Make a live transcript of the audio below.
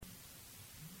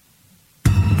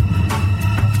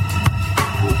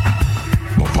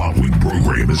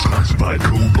certified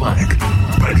code black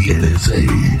by the NSA,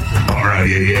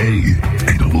 RIAA,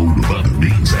 and a load of other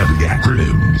name-savvy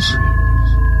acronyms.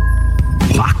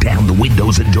 Lock down the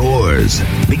windows and doors,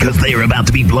 because they are about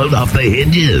to be blown off the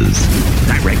hinges.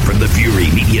 Direct from the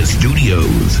Fury Media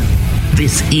Studios,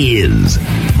 this is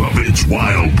the Vince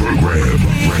Wild Program.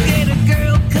 Get a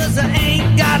girl 'cause I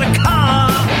ain't got a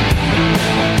car.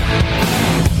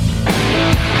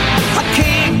 I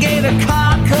can't get a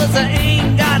car 'cause I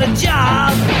ain't got a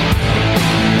job.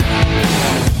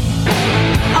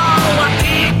 Oh, I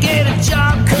can't get a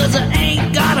job 'cause I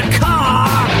ain't got a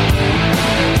car.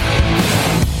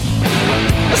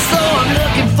 So I'm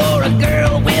looking for a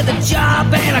girl with a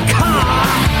job and a car.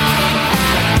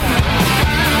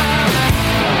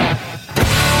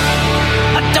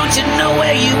 Don't you know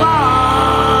where you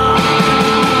are?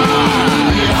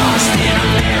 Lost in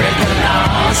America,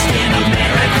 lost in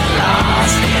America,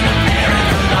 lost in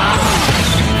America,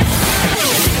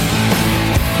 lost.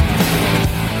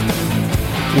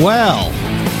 Well,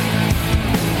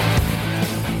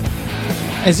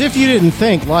 as if you didn't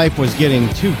think life was getting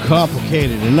too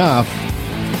complicated enough,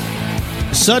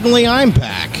 suddenly I'm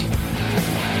back.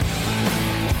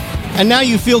 And now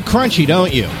you feel crunchy,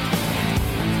 don't you?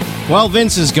 Well,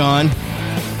 Vince is gone.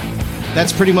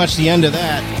 That's pretty much the end of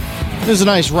that. It was a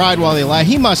nice ride while they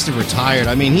lasted. He must have retired.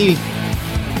 I mean,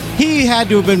 he had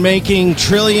to have been making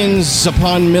trillions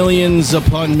upon millions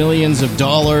of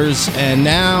dollars, and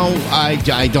now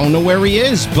I don't know where he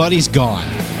is, but he's gone.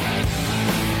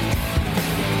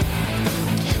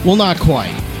 Well, not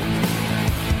quite.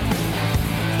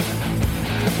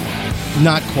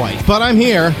 Not quite. But I'm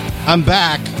here. I'm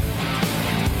back.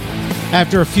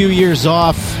 After a few years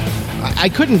off, I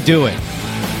couldn't do it.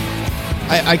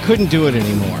 I couldn't do it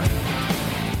anymore.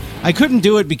 I couldn't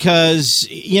do it because,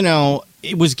 you know,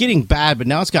 it was getting bad, but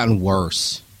now it's gotten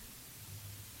worse.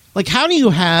 Like, how do you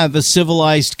have a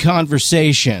civilized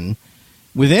conversation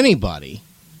with anybody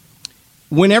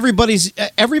when everybody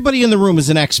in the room is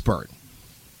an expert?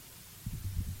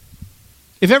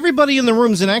 If everybody in the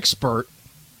room is an expert,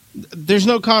 there's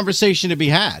no conversation to be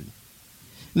had.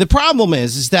 The problem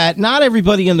is that not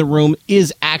everybody in the room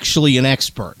is actually an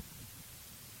expert.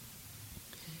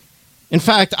 In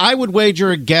fact, I would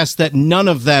wager a guess that none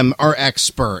of them are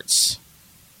experts.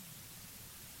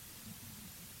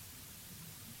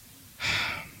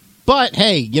 But,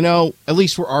 hey, you know, at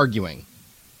least we're arguing.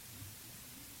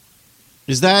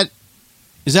 Is that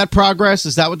progress?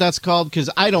 Is that what that's called? Because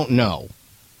I don't know.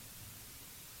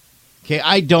 Okay,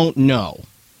 I don't know.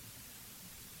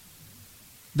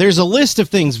 There's a list of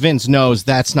things Vince knows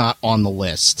that's not on the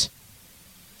list.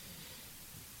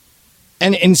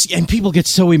 And people get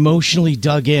so emotionally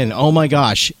dug in. Oh, my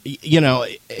gosh. You know,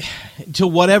 to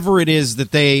whatever it is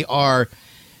that they are,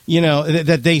 you know,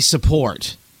 that they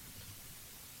support.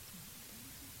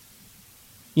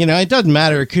 You know, it doesn't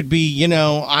matter. It could be, you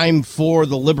know, I'm for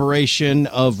the liberation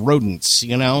of rodents,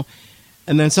 you know.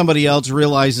 And then somebody else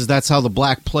realizes that's how the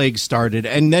Black Plague started.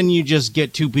 And then you just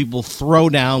get two people throw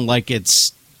down like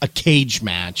it's a cage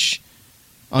match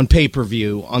on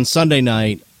pay-per-view on Sunday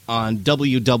night on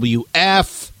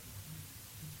WWF.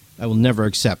 I will never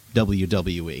accept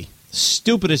WWE.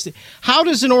 Stupidest. How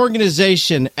does an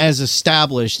organization as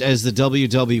established as the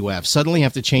WWF suddenly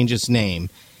have to change its name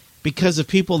because of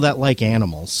people that like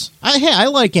animals? I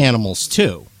like animals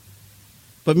too.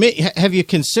 But have you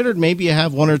considered maybe you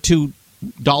have $1 or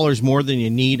 $2 more than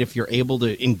you need if you're able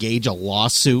to engage a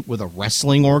lawsuit with a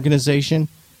wrestling organization?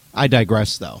 I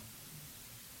digress, though.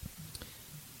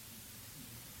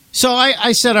 So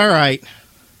I said, all right,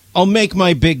 I'll make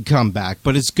my big comeback,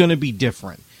 but it's going to be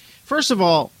different. First of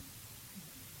all,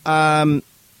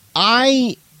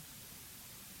 I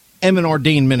am an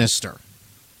ordained minister.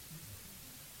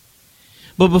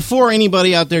 But before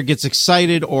anybody out there gets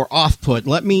excited or off-put,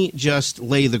 let me just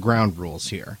lay the ground rules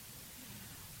here.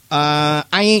 I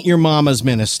ain't your mama's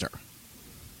minister.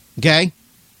 Okay?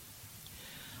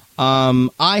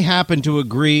 I happen to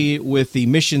agree with the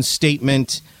mission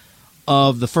statement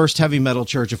of the First Heavy Metal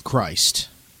Church of Christ.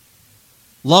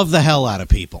 Love the hell out of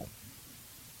people.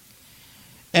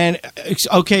 And,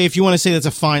 okay, if you want to say that's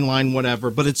a fine line, whatever,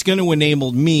 but it's going to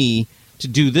enable me to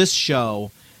do this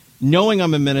show knowing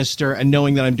I'm a minister and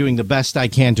knowing that I'm doing the best I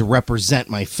can to represent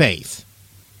my faith.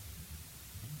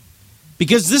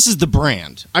 Because this is the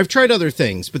brand. I've tried other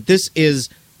things, but this is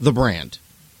the brand.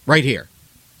 Right here.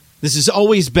 This has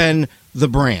always been the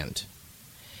brand.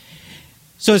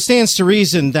 So it stands to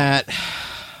reason that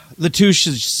the two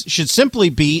should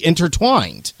simply be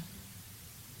intertwined.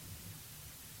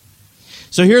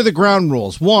 So here are the ground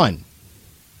rules. 1,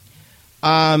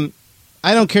 I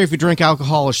don't care if you drink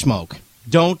alcohol or smoke.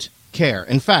 Don't care.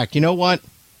 In fact, you know what?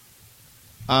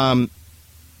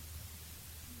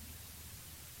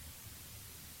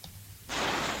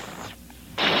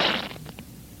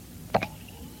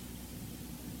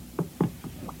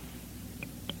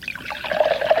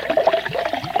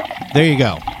 There you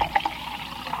go.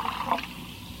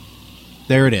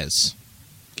 There it is.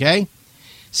 Okay?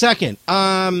 Second,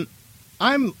 I'm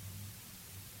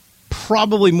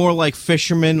probably more like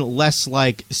fisherman, less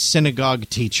like synagogue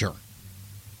teacher.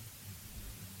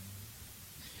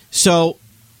 So,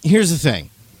 here's the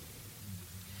thing.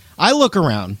 I look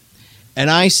around, and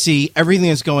I see everything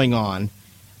that's going on,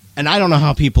 and I don't know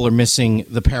how people are missing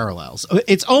the parallels.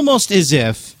 It's almost as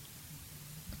if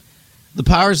the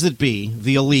powers that be,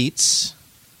 the elites,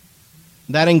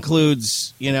 that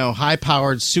includes,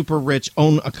 high-powered, super rich,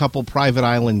 own a couple private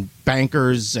island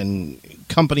bankers and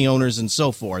company owners and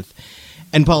so forth,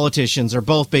 and politicians are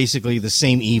both basically the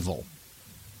same evil.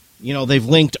 They've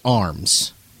linked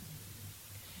arms.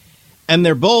 And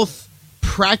they're both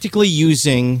practically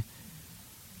using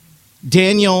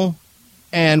Daniel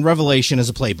and Revelation as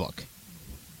a playbook.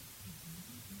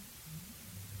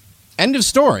 End of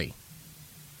story.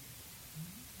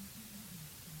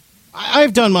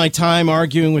 I've done my time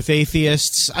arguing with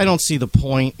atheists. I don't see the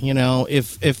point,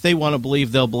 If they want to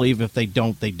believe, they'll believe. If they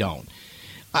don't, they don't.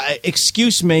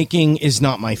 Excuse making is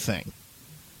not my thing.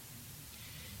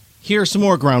 Here are some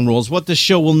more ground rules. What this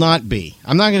show will not be.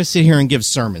 I'm not going to sit here and give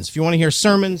sermons. If you want to hear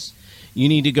sermons, you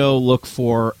need to go look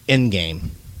for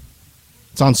Endgame.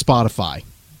 It's on Spotify.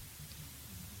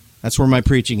 That's where my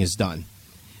preaching is done.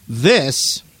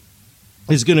 This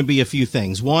is going to be a few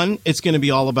things. One, it's going to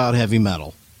be all about heavy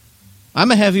metal. I'm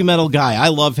a heavy metal guy. I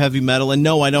love heavy metal, and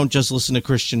no, I don't just listen to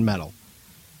Christian metal.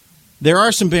 There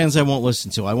are some bands I won't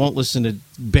listen to. I won't listen to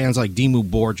bands like Dimmu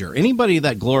Borgir. Anybody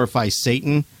that glorifies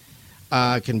Satan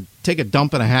can take a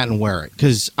dump in a hat and wear it,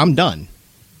 because I'm done.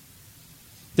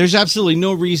 There's absolutely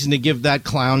no reason to give that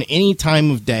clown any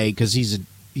time of day, because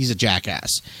he's a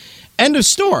jackass. End of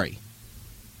story.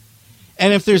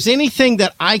 And if there's anything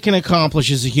that I can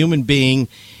accomplish as a human being,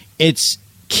 it's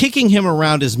kicking him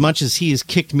around as much as he has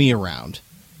kicked me around.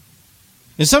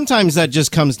 And sometimes that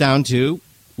just comes down to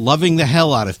loving the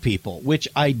hell out of people, which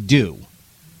I do.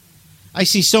 I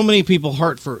see so many people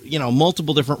hurt for,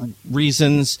 multiple different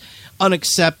reasons,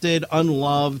 unaccepted,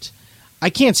 unloved. I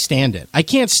can't stand it. I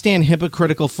can't stand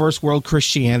hypocritical first world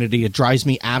Christianity. It drives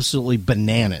me absolutely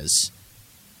bananas.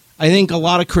 I think a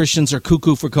lot of Christians are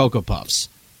cuckoo for Cocoa Puffs.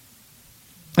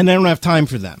 And I don't have time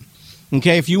for them.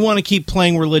 Okay, if you want to keep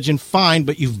playing religion, fine,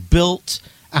 but you've built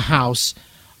a house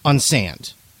on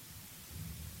sand.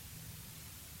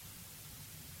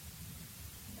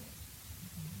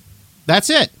 That's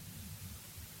it.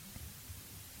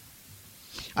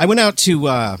 I went out to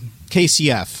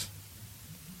KCF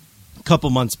a couple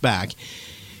months back.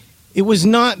 It was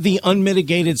not the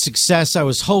unmitigated success I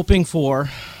was hoping for.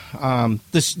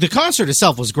 The concert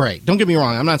itself was great. Don't get me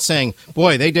wrong. I'm not saying,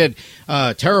 boy, they did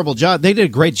a terrible job. They did a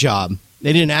great job.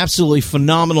 They did an absolutely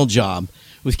phenomenal job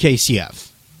with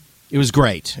KCF. It was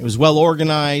great. It was well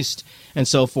organized and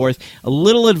so forth. A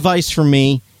little advice from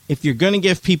me, if you're going to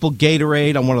give people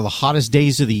Gatorade on one of the hottest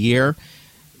days of the year,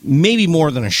 maybe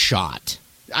more than a shot.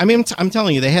 I mean, I'm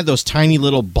telling you, they had those tiny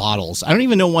little bottles. I don't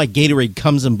even know why Gatorade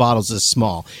comes in bottles this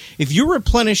small. If you're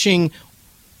replenishing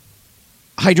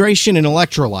hydration and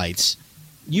electrolytes,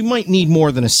 you might need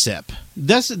more than a sip.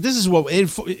 This is what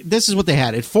they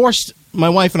had. It forced my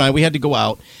wife and I. We had to go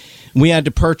out. We had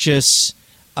to purchase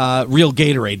real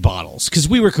Gatorade bottles because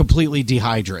we were completely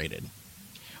dehydrated.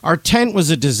 Our tent was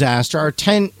a disaster. Our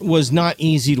tent was not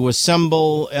easy to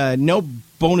assemble. No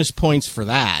bonus points for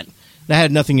that. That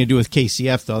had nothing to do with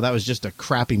KCF, though. That was just a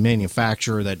crappy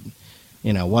manufacturer that,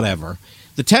 whatever.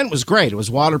 The tent was great. It was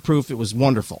waterproof. It was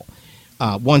wonderful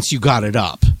once you got it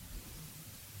up.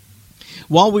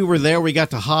 While we were there, we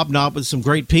got to hobnob with some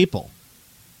great people.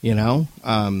 Angel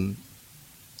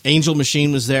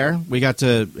Machine was there. We got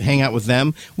to hang out with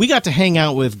them. We got to hang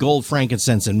out with Gold,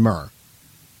 Frankincense, and Myrrh.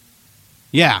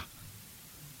 Yeah.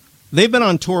 They've been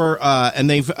on tour, and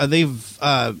they've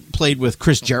played with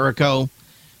Chris Jericho,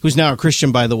 who's now a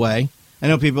Christian, by the way. I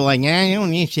know people are like, yeah, you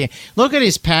don't need to. Look at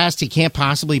his past. He can't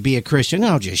possibly be a Christian.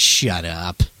 No, just shut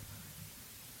up.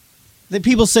 The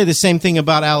people say the same thing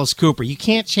about Alice Cooper. You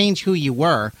can't change who you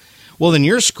were. Well, then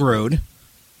you're screwed.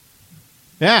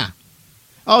 Yeah.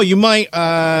 Oh, you might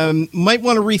want to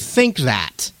rethink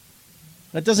that.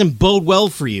 That doesn't bode well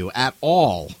for you at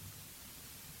all.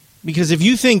 Because if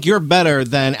you think you're better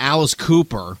than Alice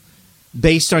Cooper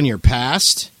based on your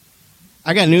past,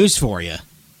 I got news for you.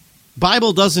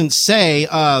 Bible doesn't say,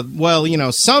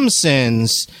 some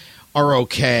sins are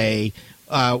okay.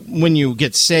 when you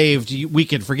get saved, we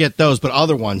can forget those, but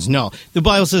other ones, no. The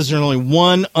Bible says there's only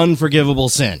one unforgivable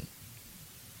sin.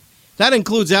 That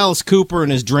includes Alice Cooper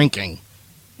and his drinking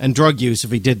and drug use.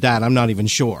 If he did that, I'm not even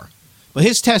sure. But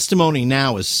his testimony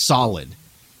now is solid.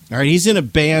 All right, he's in a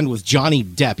band with Johnny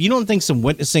Depp. You don't think some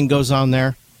witnessing goes on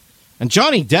there? And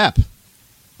Johnny Depp,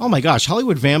 oh my gosh,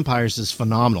 Hollywood Vampires is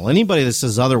phenomenal. Anybody that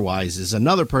says otherwise is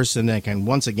another person that can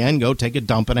once again go take a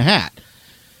dump in a hat.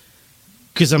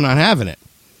 Because I'm not having it.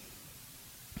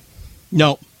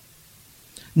 No.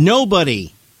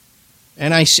 Nobody,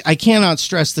 and I cannot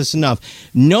stress this enough,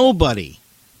 nobody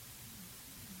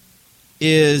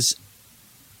is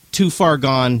too far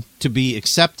gone to be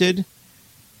accepted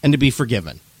and to be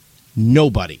forgiven.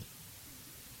 Nobody.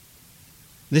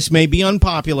 This may be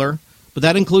unpopular, but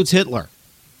that includes Hitler.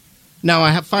 Now,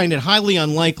 I find it highly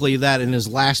unlikely that in his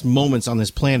last moments on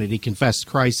this planet he confessed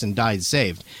Christ and died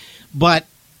saved. But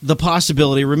the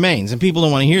possibility remains, and people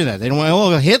don't want to hear that. They don't want,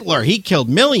 oh, Hitler, he killed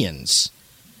millions.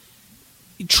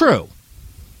 True.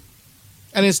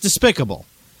 And it's despicable.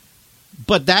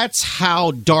 But that's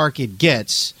how dark it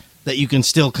gets that you can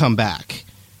still come back.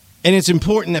 And it's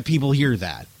important that people hear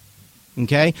that.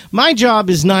 Okay? My job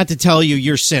is not to tell you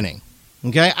you're sinning.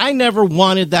 Okay? I never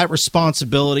wanted that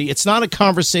responsibility. It's not a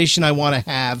conversation I want to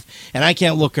have, and I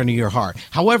can't look into your heart.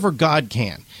 However, God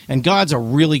can. And God's a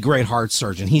really great heart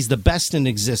surgeon. He's the best in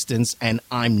existence, and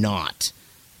I'm not.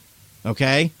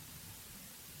 Okay?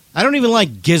 I don't even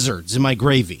like gizzards in my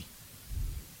gravy.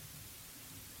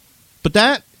 But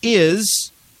that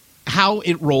is how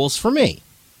it rolls for me.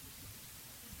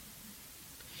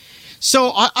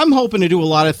 So I'm hoping to do a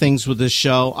lot of things with this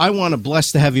show. I want to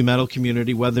bless the heavy metal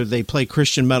community, whether they play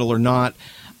Christian metal or not.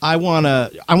 I want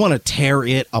to tear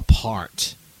it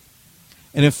apart.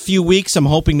 In a few weeks, I'm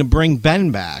hoping to bring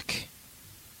Ben back.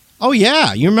 Oh,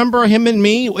 yeah. You remember him and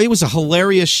me? It was a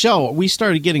hilarious show. We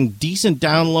started getting decent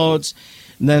downloads.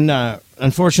 And then,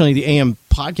 unfortunately, the AM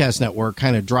Podcast Network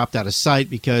kind of dropped out of sight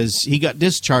because he got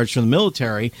discharged from the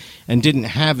military and didn't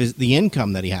have the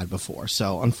income that he had before.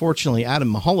 So, unfortunately, Adam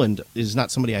Mulholland is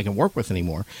not somebody I can work with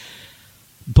anymore.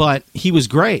 But he was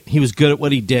great. He was good at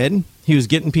what he did. He was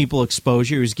getting people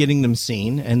exposure. He was getting them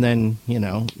seen. And then,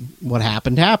 what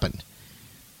happened.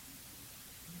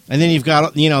 And then you've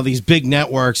got, these big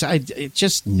networks.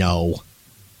 Just no.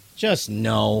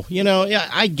 Yeah,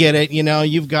 I get it.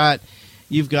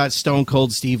 You've got Stone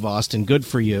Cold Steve Austin. Good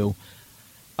for you.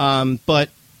 But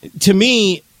to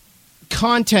me,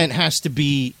 content has to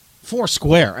be four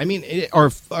square. I mean,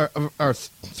 or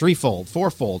threefold,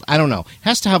 fourfold. I don't know. It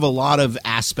has to have a lot of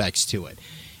aspects to it.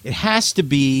 It has to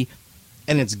be,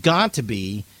 and it's got to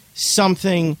be,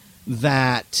 something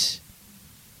that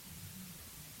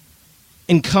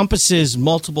encompasses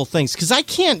multiple things. Because I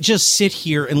can't just sit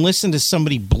here and listen to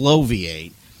somebody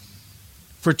bloviate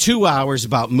for 2 hours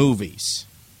about movies.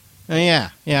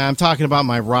 Yeah, I'm talking about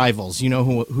my rivals. You know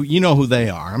who they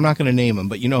are. I'm not going to name them,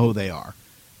 but you know who they are.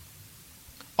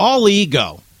 All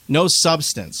ego, no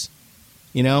substance.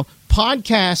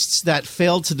 Podcasts that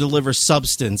fail to deliver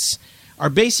substance are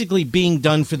basically being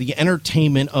done for the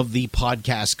entertainment of the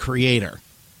podcast creator.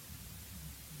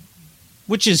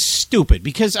 Which is stupid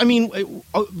because,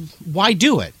 why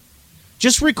do it?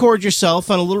 Just record yourself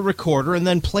on a little recorder and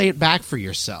then play it back for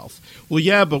yourself. Well,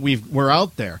 yeah, but we're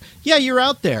out there. Yeah, you're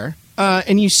out there,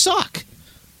 and you suck.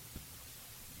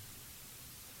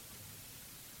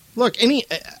 Look,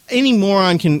 any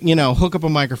moron can, hook up a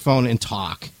microphone and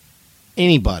talk.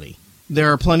 Anybody.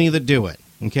 There are plenty that do it.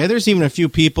 Okay, there's even a few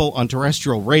people on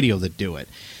terrestrial radio that do it.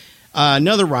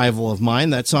 Another rival of mine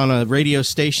that's on a radio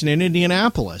station in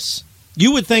Indianapolis.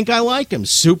 You would think I like him.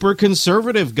 Super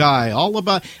conservative guy. All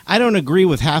about. I don't agree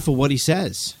with half of what he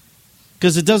says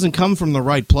because it doesn't come from the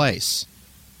right place.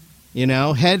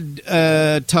 Head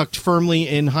tucked firmly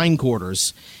in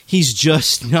hindquarters. He's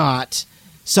just not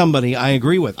somebody I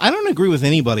agree with. I don't agree with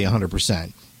anybody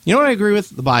 100%. You know what I agree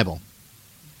with? The Bible.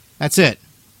 That's it.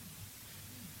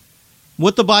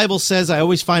 What the Bible says, I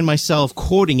always find myself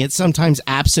quoting it, sometimes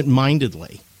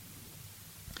absent-mindedly.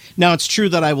 Now, it's true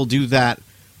that I will do that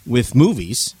with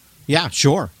movies. Yeah,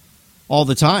 sure. All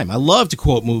the time. I love to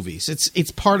quote movies. It's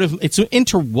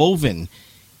interwoven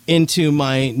into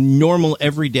my normal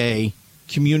everyday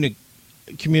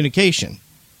communication.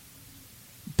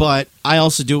 But I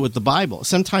also do it with the Bible.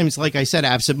 Sometimes, like I said,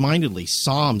 absent-mindedly.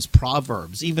 Psalms,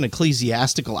 Proverbs, even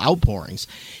ecclesiastical outpourings.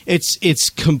 It's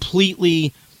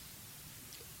completely...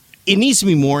 It needs to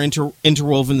be more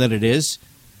interwoven than it is,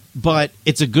 but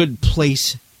it's a good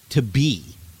place to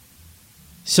be.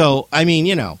 So,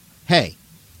 hey,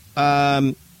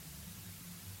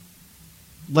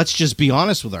 let's just be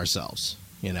honest with ourselves,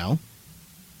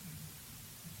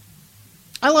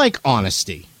 I like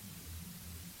honesty.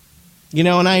 You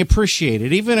know, and I appreciate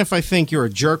it. Even if I think you're a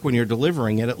jerk when you're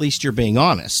delivering it, at least you're being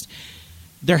honest.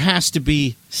 There has to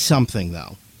be something,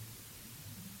 though.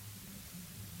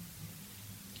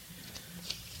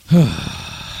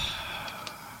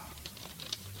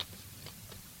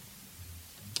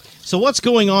 So what's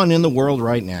going on in the world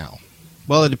right now?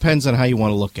 Well, it depends on how you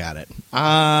want to look at it.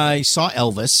 I saw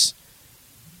Elvis,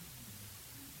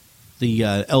 the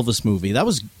Elvis movie. That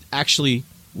was actually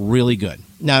really good.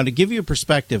 Now, to give you a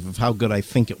perspective of how good I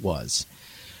think it was,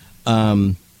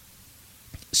 so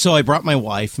I brought my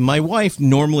wife. My wife,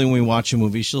 normally when we watch a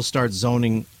movie, she'll start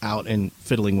zoning out and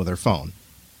fiddling with her phone.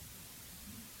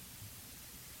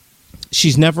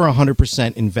 She's never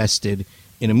 100% invested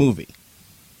in a movie.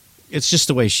 It's just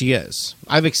the way she is.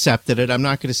 I've accepted it. I'm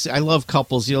not going to say... I love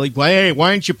couples. You're like, hey, why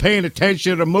aren't you paying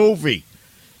attention to the movie?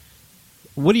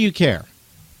 What do you care?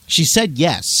 She said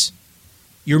yes.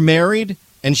 You're married,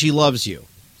 and she loves you.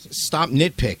 Stop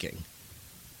nitpicking.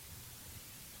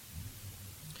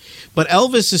 But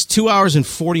Elvis is 2 hours and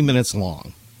 40 minutes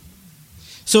long.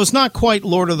 So it's not quite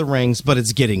Lord of the Rings, but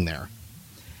it's getting there.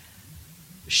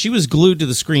 She was glued to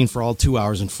the screen for all 2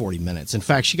 hours and 40 minutes. In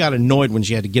fact, she got annoyed when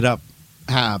she had to get up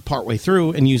partway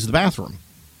through and use the bathroom.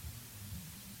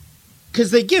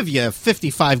 Because they give you a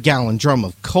 55-gallon drum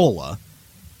of cola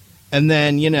and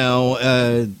then, you know,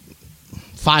 a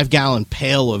 5-gallon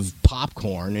pail of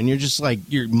popcorn, and you're just like,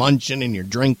 you're munching and you're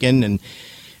drinking, and,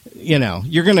 you know,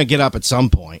 you're going to get up at some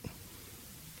point.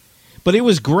 But it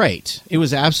was great. It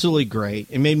was absolutely great.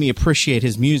 It made me appreciate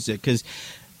his music, because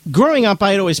growing up,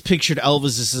 I had always pictured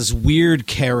Elvis as this weird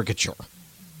caricature.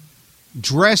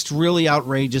 Dressed really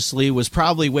outrageously, was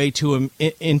probably way too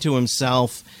into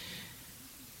himself.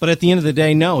 But at the end of the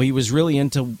day, no, he was really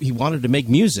he wanted to make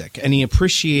music, and he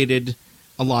appreciated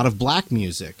a lot of black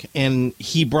music. And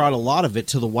he brought a lot of it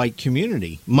to the white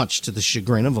community, much to the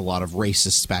chagrin of a lot of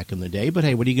racists back in the day. But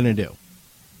hey, what are you going to do?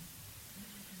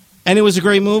 And it was a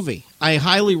great movie. I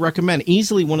highly recommend.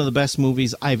 Easily one of the best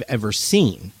movies I've ever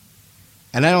seen.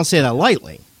 And I don't say that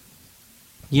lightly.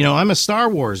 You know, I'm a Star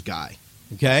Wars guy,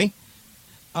 okay?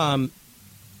 I'm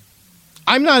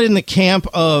not in the camp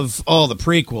of, the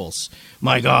prequels.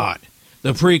 My God,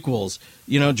 the prequels.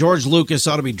 You know, George Lucas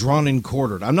ought to be drawn and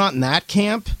quartered. I'm not in that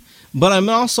camp, but I'm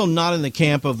also not in the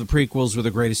camp of the prequels were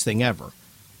the greatest thing ever.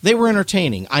 They were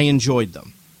entertaining. I enjoyed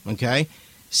them, okay?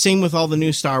 Same with all the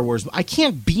new Star Wars. I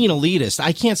can't be an elitist.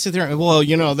 I can't sit there and, well,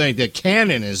 you know, the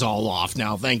canon is all off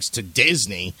now thanks to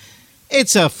Disney.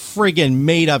 It's a friggin'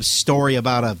 made-up story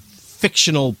about a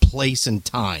fictional place and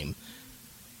time.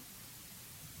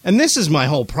 And this is my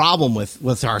whole problem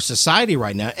with our society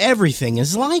right now. Everything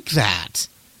is like that.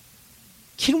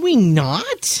 Can we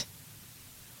not?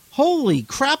 Holy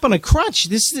crap on a crutch.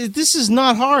 This is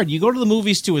not hard. You go to the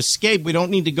movies to escape. We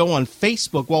don't need to go on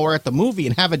Facebook while we're at the movie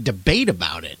and have a debate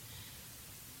about it.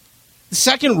 The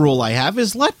second rule I have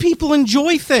is let people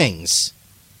enjoy things.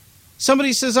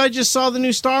 Somebody says, I just saw the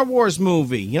new Star Wars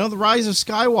movie, you know, The Rise of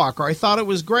Skywalker. I thought it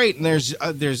was great. And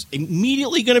there's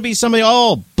immediately going to be somebody,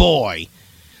 oh, boy.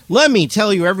 Let me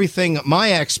tell you everything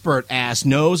my expert ass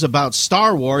knows about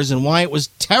Star Wars and why it was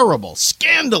terrible,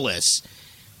 scandalous.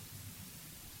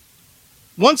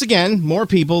 Once again, more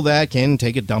people that can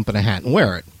take a dump in a hat and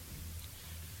wear it.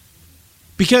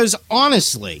 Because,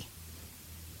 honestly,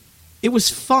 it was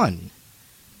fun.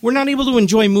 We're not able to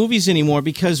enjoy movies anymore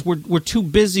because we're too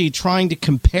busy trying to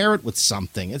compare it with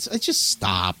something. It's just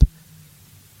stop.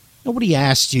 Nobody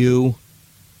asked you.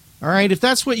 All right, if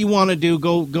that's what you want to do,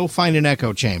 go find an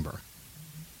echo chamber.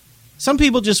 Some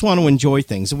people just want to enjoy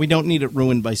things, and we don't need it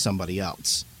ruined by somebody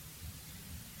else.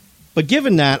 But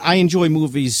given that, I enjoy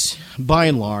movies by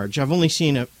and large. I've only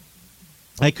seen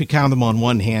I could count them on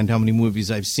one hand how many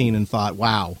movies I've seen and thought,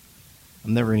 wow,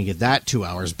 I'm never going to get that 2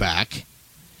 hours back.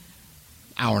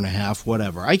 Hour and a half,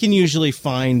 whatever. I can usually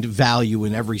find value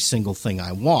in every single thing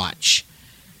I watch.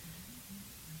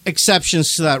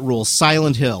 Exceptions to that rule.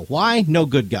 Silent Hill. Why? No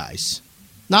good guys.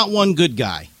 Not one good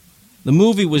guy. The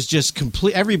movie was just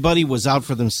complete. Everybody was out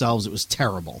for themselves. It was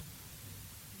terrible.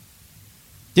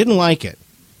 Didn't like it.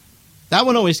 That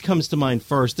one always comes to mind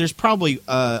first. There's probably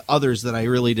others that I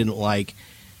really didn't like.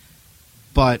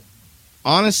 But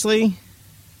honestly,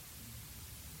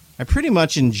 I pretty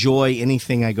much enjoy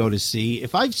anything I go to see.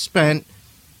 If I've spent,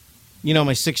 you know,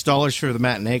 my $6 for the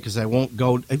matinee because I won't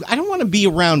go. I don't want to be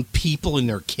around people and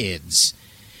their kids.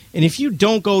 And if you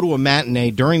don't go to a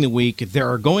matinee during the week, there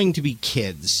are going to be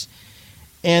kids.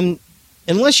 And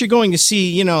unless you're going to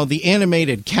see, you know, the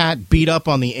animated cat beat up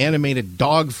on the animated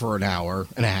dog for an hour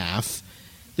and a half,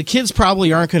 the kids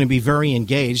probably aren't going to be very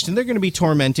engaged, and they're going to be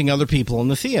tormenting other people in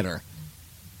the theater.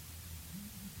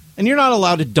 And you're not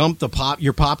allowed to dump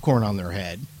your popcorn on their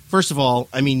head. First of all,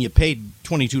 I mean, you paid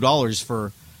 $22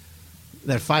 for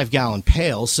that 5-gallon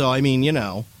pail. So, I mean, you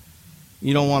know,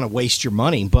 you don't want to waste your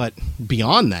money. But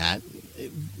beyond that,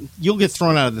 you'll get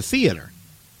thrown out of the theater.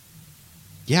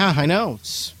 Yeah, I know.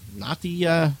 It's not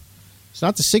the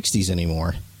 60s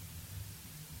anymore.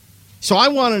 So I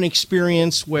want an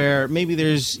experience where maybe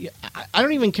I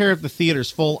don't even care if the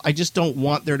theater's full. I just don't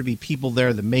want there to be people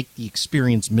there that make the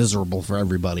experience miserable for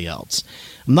everybody else.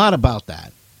 I'm not about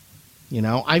that. You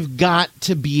know, I've got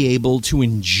to be able to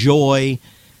enjoy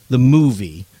the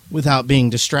movie without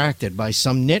being distracted by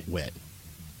some nitwit.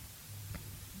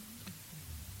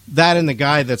 That and the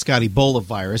guy that's got Ebola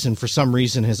virus and for some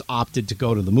reason has opted to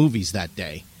go to the movies that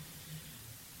day.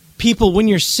 People, when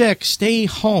you're sick, stay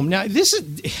home. Now,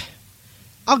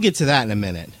 I'll get to that in a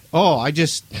minute.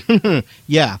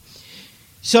 Yeah.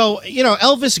 So, you know,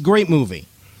 Elvis, great movie.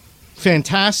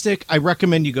 Fantastic. I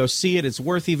recommend you go see it. It's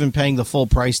worth even paying the full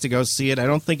price to go see it. I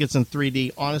don't think it's in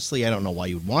 3D. Honestly, I don't know why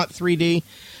you'd want 3D.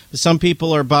 Some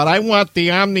people are about, I want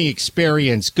the Omni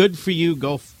experience. Good for you.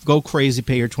 Go crazy.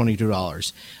 Pay your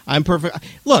 $22. I'm perfect.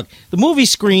 Look, the movie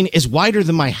screen is wider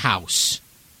than my house.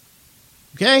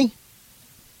 Okay?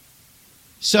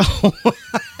 So,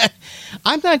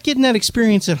 I'm not getting that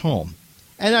experience at home.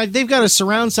 And they've got a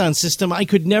surround sound system I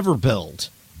could never build.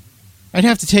 I'd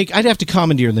have to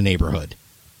commandeer the neighborhood.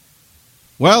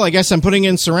 Well, I guess I'm putting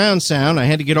in surround sound. I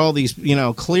had to get all these, you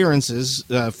know, clearances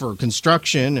for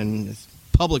construction and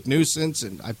public nuisance,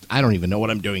 and I don't even know what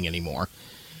I'm doing anymore.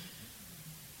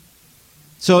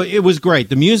 So it was great.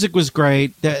 The music was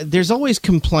great. There's always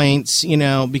complaints, you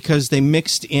know, because they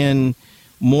mixed in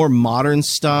more modern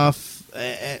stuff.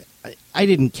 I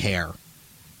didn't care.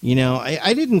 You know,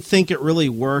 I didn't think it really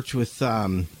worked with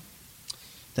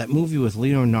that movie with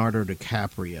Leonardo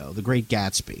DiCaprio, The Great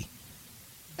Gatsby.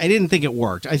 I didn't think it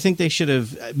worked. I think they should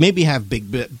have maybe have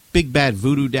Big Bad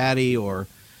Voodoo Daddy or,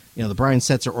 you know, the Brian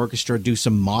Setzer Orchestra do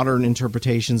some modern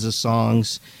interpretations of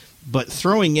songs. But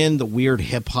throwing in the weird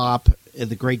hip-hop,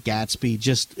 The Great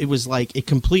Gatsby, it was like it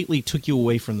completely took you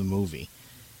away from the movie.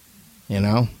 You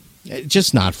know?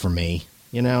 Just not for me,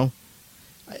 you know?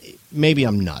 Maybe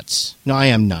I'm nuts. No, I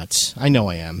am nuts. I know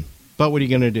I am. But what are you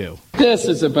going to do? This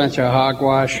is a bunch of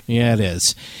hogwash. Yeah, it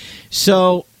is.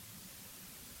 So,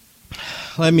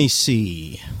 let me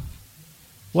see.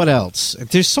 What else?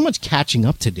 There's so much catching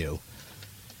up to do.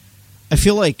 I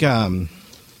feel like I'm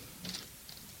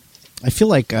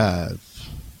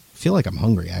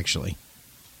hungry, actually.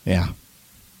 Yeah.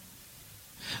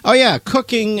 Oh yeah,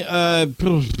 cooking. Do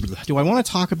I want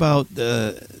to talk about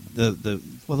the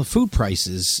food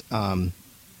prices?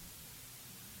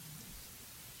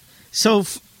 So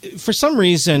for some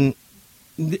reason,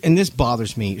 and this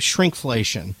bothers me,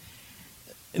 shrinkflation.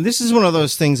 And this is one of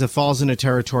those things that falls into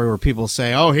territory where people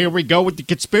say, "Oh, here we go with the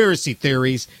conspiracy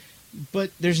theories."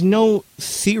 But there's no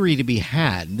theory to be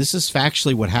had. This is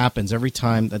factually what happens every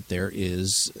time that there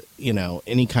is, you know,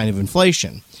 any kind of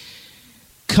inflation.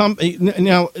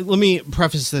 Now, let me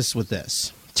preface this with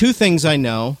this. Two things I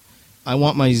know. I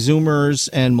want my Zoomers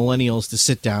and millennials to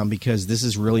sit down because this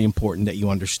is really important that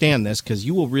you understand this because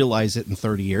you will realize it in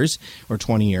 30 years or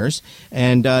 20 years.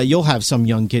 And you'll have some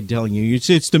young kid telling you,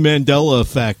 it's the Mandela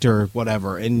effect or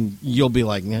whatever. And you'll be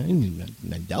like,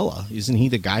 Mandela? Isn't he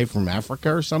the guy from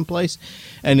Africa or someplace?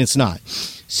 And it's not.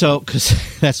 So, because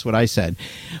that's what I said.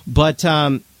 But,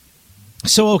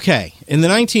 okay. In the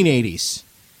 1980s,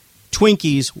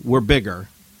 Twinkies were bigger,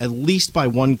 at least by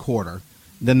 1/4,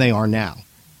 than they are now.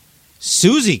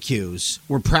 Suzy Q's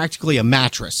were practically a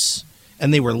mattress,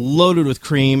 and they were loaded with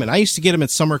cream, and I used to get them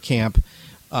at summer camp.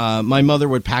 My mother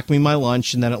would pack me my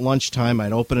lunch, and then at lunchtime,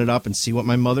 I'd open it up and see what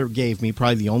my mother gave me.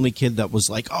 Probably the only kid that was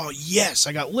like, oh, yes,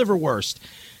 I got liverwurst.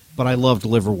 But I loved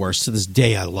liverwurst. To this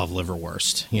day, I love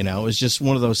liverwurst. You know, it was just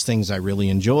one of those things I really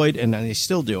enjoyed, and I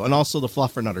still do. And also the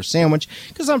Fluffernutter sandwich,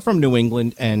 because I'm from New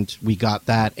England, and we got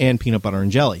that, and peanut butter and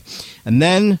jelly. And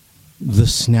then the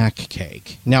snack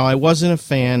cake. Now, I wasn't a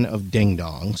fan of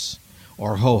ding-dongs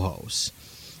or ho-hos.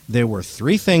 There were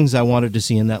 3 things I wanted to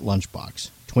see in that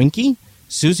lunchbox. Twinkie,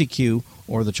 Suzy Q,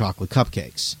 or the chocolate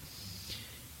cupcakes.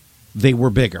 They were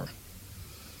bigger.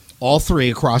 All 3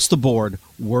 across the board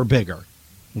were bigger.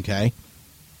 Okay?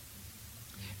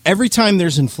 Every time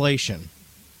there's inflation,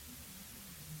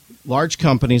 large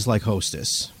companies like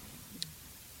Hostess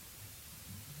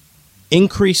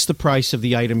increase the price of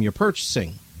the item you're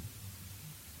purchasing,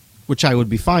 which I would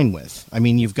be fine with. I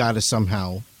mean, you've got to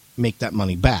somehow make that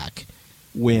money back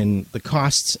when the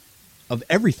costs of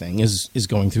everything is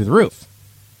going through the roof.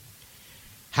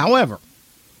 However,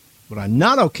 what I'm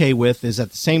not okay with is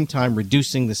at the same time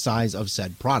reducing the size of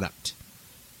said product.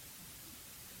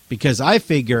 because I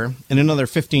figure in another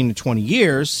 15 to 20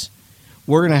 years,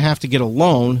 we're going to have to get a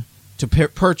loan to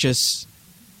purchase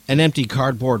an empty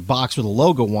cardboard box with a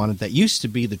logo on it that used to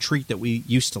be the treat that we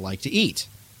used to like to eat.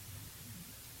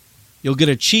 You'll get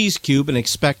a cheese cube and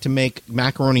expect to make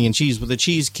macaroni and cheese with a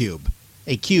cheese cube.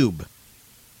 A cube.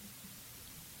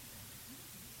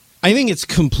 I think it's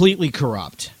completely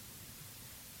corrupt.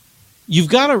 You've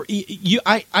got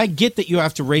to. I get that you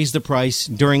have to raise the price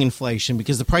during inflation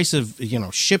because the price of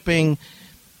shipping.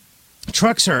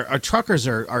 Truckers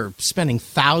are spending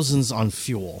thousands on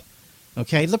fuel.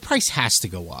 Okay, the price has to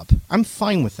go up. I'm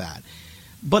fine with that,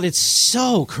 but it's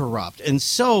so corrupt and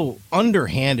so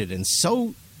underhanded and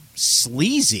so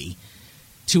sleazy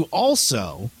to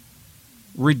also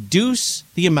reduce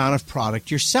the amount of product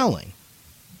you're selling.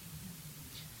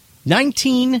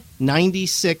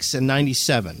 1996 and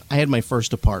 97, I had my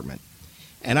first apartment,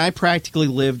 and I practically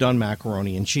lived on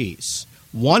macaroni and cheese.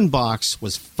 One box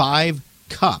was 5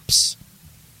 cups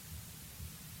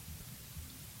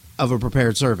of a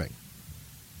prepared serving.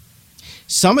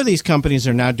 Some of these companies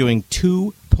are now doing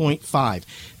 2.5.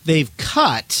 They've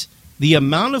cut the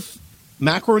amount of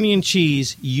macaroni and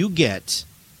cheese you get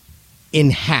in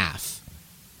half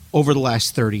over the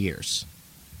last 30 years,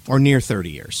 or near 30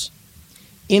 years.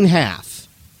 In half.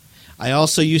 I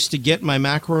also used to get my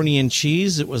macaroni and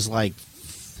cheese. It was like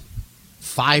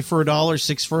 $5 for $1,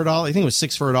 $6 for $1. I think it was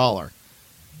 $6 for $1.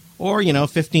 Or,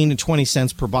 15 to 20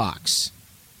 cents per box.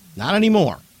 Not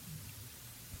anymore.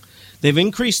 They've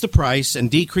increased the price and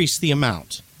decreased the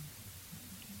amount.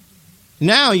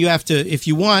 Now you have to, if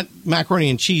you want macaroni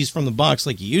and cheese from the box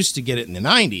like you used to get it in the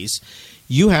 90s,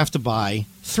 you have to buy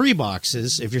 3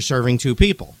 boxes if you're serving 2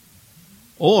 people.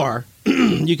 Or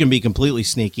you can be completely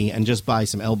sneaky and just buy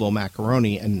some elbow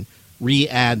macaroni and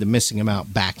re-add the missing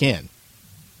amount back in,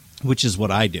 which is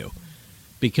what I do.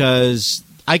 Because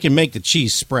I can make the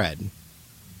cheese spread,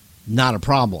 not a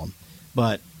problem,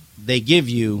 but they give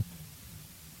you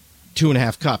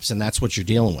 2.5 cups, and that's what you're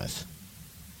dealing with.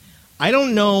 I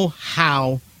don't know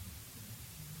how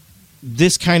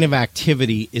this kind of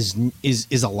activity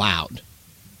is allowed.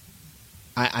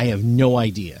 I have no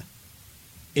idea.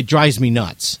 It drives me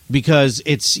nuts because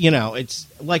it's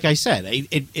like I said,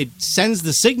 it sends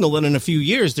the signal that in a few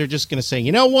years they're just going to say,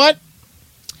 you know what?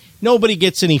 Nobody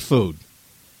gets any food.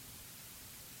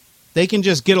 They can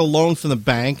just get a loan from the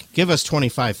bank, give us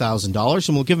 $25,000,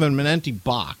 and we'll give them an empty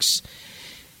box.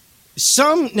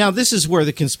 Now this is where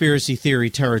the conspiracy theory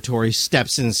territory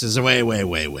steps in and says,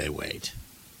 wait.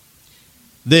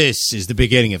 This is the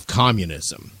beginning of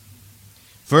communism.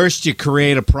 First you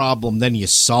create a problem, then you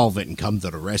solve it and come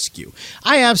to the rescue.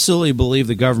 I absolutely believe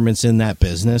the government's in that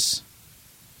business.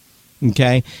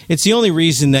 Okay? It's the only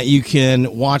reason that you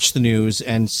can watch the news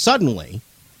and suddenly,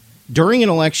 during an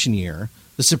election year,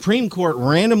 the Supreme Court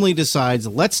randomly decides,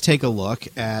 let's take a look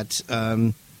at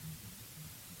the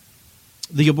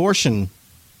abortion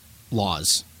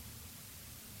laws.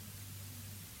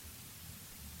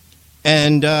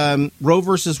 And Roe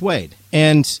versus Wade.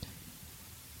 And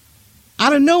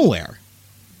out of nowhere,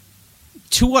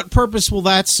 to what purpose will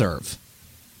that serve?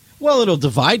 Well, it'll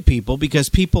divide people because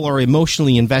people are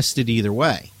emotionally invested either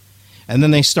way. And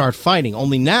then they start fighting.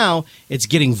 Only now it's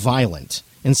getting violent.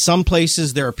 In some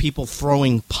places, there are people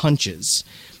throwing punches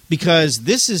because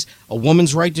this is a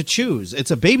woman's right to choose. It's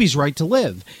a baby's right to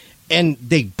live. And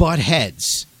they butt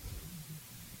heads.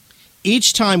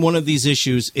 Each time one of these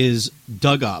issues is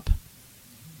dug up,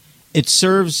 it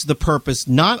serves the purpose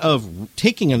not of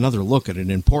taking another look at an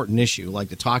important issue like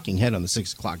the talking head on the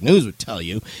 6 o'clock news would tell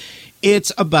you.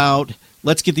 It's about,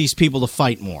 let's get these people to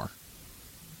fight more.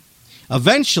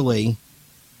 Eventually,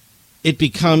 it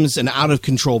becomes an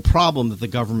out-of-control problem that the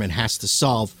government has to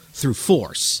solve through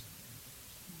force.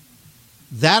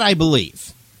 That I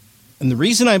believe. And the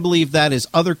reason I believe that is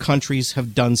other countries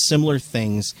have done similar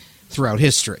things throughout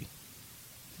history.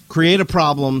 Create a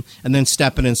problem and then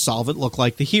step in and solve it, look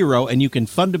like the hero, and you can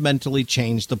fundamentally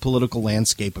change the political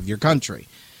landscape of your country.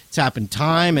 It's happened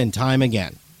time and time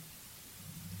again.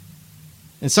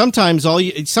 And sometimes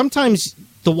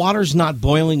the water's not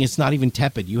boiling, it's not even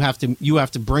tepid. You have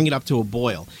to bring it up to a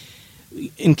boil.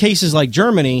 In cases like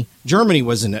Germany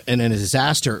was in a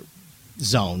disaster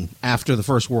zone after the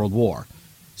First World War.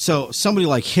 So somebody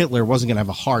like Hitler wasn't going to have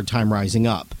a hard time rising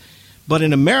up. But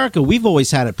in America, we've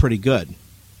always had it pretty good.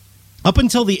 Up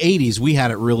until the 80s, we had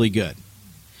it really good.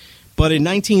 But in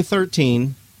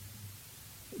 1913,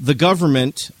 the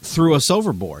government threw us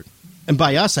overboard. And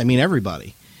by us, I mean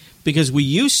everybody. Because we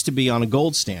used to be on a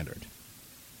gold standard.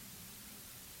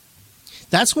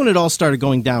 That's when it all started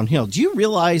going downhill. Do you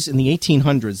realize in the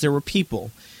 1800s, there were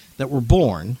people that were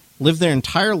born lived their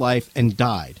entire life and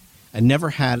died and never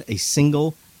had a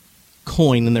single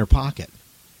coin in their pocket.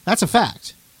 That's a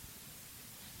fact.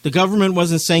 The government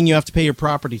wasn't saying you have to pay your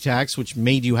property tax, which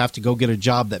made you have to go get a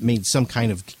job that made some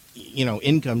kind of,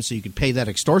 income so you could pay that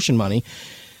extortion money.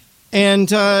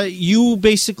 And you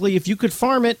basically, if you could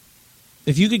farm it,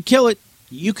 if you could kill it,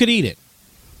 you could eat it.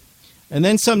 And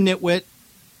then some nitwit,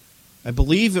 I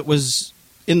believe it was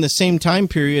in the same time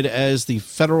period as the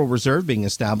Federal Reserve being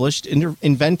established,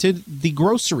 invented the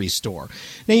grocery store.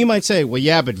 Now you might say, well,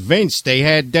 yeah, but Vince, they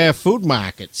had food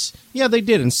markets. Yeah, they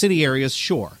did in city areas,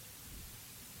 sure.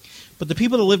 But the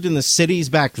people that lived in the cities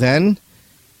back then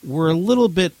were a little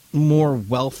bit more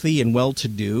wealthy and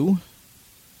well-to-do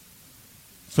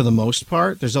for the most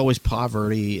part. There's always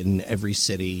poverty in every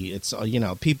city. It's,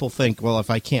 people think, well, if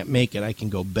I can't make it, I can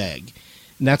go beg.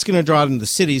 And that's going to draw them to the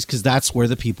cities because that's where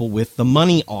the people with the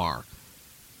money are.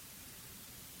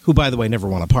 Who, by the way, never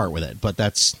want to part with it. But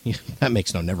that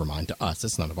makes no never mind to us.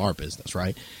 That's none of our business,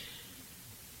 right?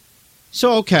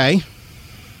 So, okay.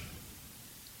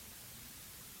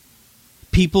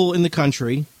 People in the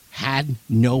country had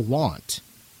no want.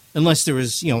 Unless there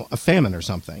was, a famine or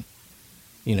something.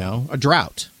 A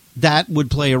drought. That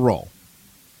would play a role.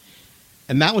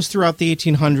 And that was throughout the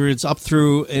 1800s, up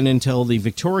through and until the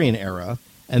Victorian era.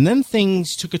 And then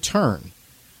things took a turn.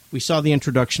 We saw the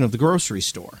introduction of the grocery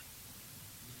store.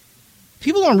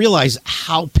 People don't realize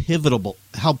how pivotal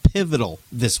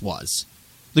this was.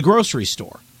 The grocery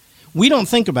store. We don't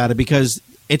think about it because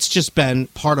it's just been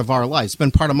part of our life. It's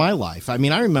been part of my life. I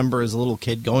mean, I remember as a little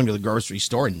kid going to the grocery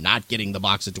store and not getting the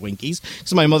box of Twinkies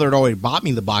because my mother had already bought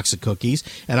me the box of cookies,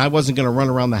 and I wasn't going to run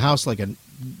around the house like a,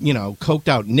 coked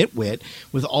out nitwit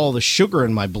with all the sugar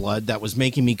in my blood that was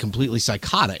making me completely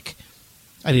psychotic.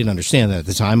 I didn't understand that at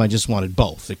the time. I just wanted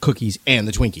both, the cookies and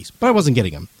the Twinkies, but I wasn't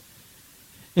getting them.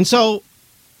 And so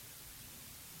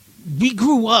we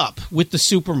grew up with the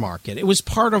supermarket. It was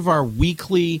part of our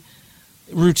weekly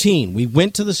routine. We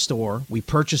went to the store, we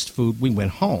purchased food, we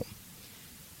went home.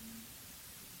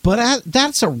 But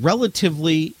that's a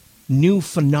relatively new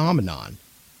phenomenon.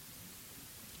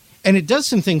 And it does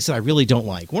some things that I really don't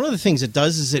like. One of the things it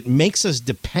does is it makes us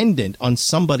dependent on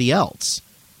somebody else.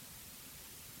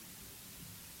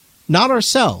 Not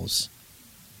ourselves.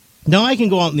 Now I can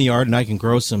go out in the yard and I can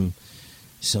grow some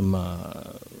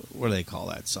what do they call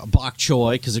that? So bok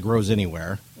choy, because it grows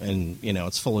anywhere, and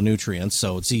it's full of nutrients,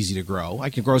 so it's easy to grow.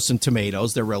 I can grow some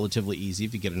tomatoes; they're relatively easy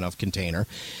if you get enough container,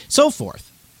 so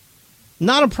forth.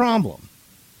 Not a problem.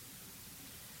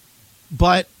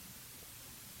 But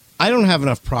I don't have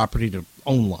enough property to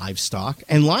own livestock,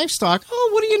 and livestock,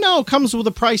 what do you know, comes with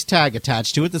a price tag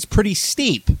attached to it that's pretty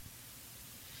steep.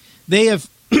 They have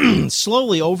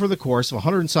slowly, over the course of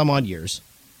 100 and some odd years,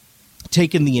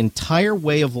 taken the entire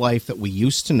way of life that we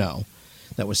used to know,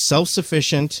 that was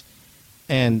self-sufficient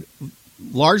and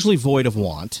largely void of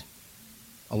want,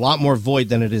 a lot more void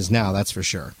than it is now, that's for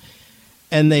sure,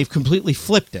 and they've completely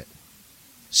flipped it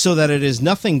so that it is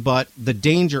nothing but the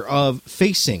danger of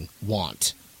facing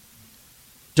want.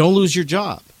 Don't lose your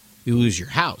job. You lose your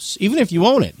house. Even if you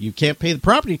own it, you can't pay the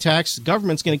property tax, the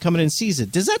government's going to come in and seize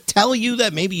it. Does that tell you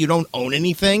that maybe you don't own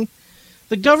anything?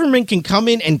 The government can come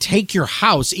in and take your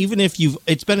house, even if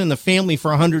it's been in the family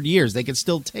for 100 years. They can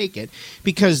still take it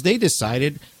because they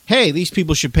decided, hey, these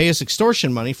people should pay us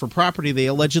extortion money for property they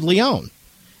allegedly own.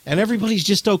 And everybody's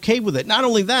just okay with it. Not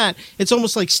only that, it's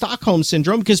almost like Stockholm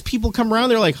Syndrome because people come around,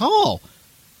 they're like,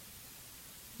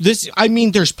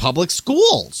 there's public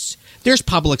schools. There's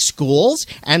public schools,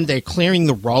 and they're clearing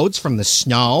the roads from the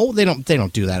snow. They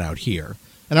don't do that out here.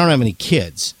 And I don't have any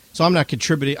kids. So I'm not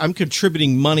contributing. I'm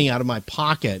contributing money out of my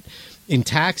pocket in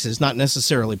taxes, not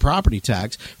necessarily property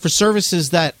tax, for services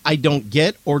that I don't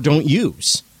get or don't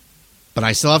use. But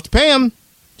I still have to pay them,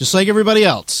 just like everybody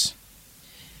else.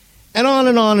 And on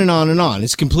and on and on and on.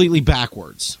 It's completely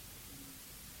backwards.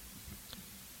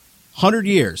 100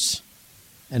 years,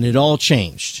 and it all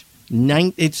changed.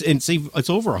 It's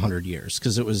over 100 years,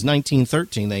 because it was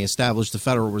 1913 they established the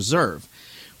Federal Reserve,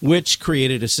 which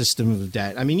created a system of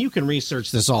debt. I mean, you can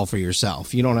research this all for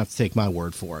yourself. You don't have to take my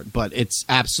word for it, but it's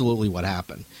absolutely what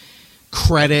happened.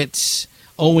 Credit,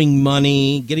 owing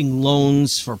money, getting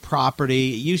loans for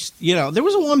property. There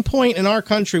was one point in our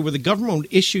country where the government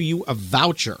would issue you a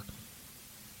voucher.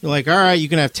 You're like, all right, you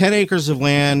can have 10 acres of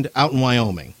land out in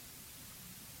Wyoming.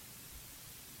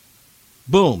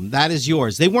 Boom, that is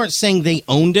yours. They weren't saying they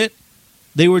owned it.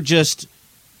 They were just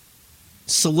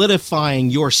solidifying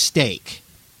your stake,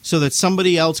 so that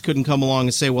somebody else couldn't come along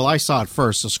and say, well, I saw it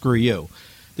first, so screw you.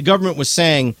 The government was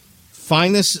saying,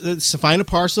 find a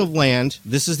parcel of land,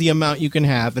 this is the amount you can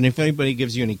have, and if anybody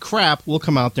gives you any crap, we'll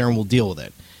come out there and we'll deal with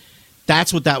it.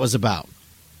 That's what that was about.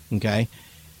 Okay?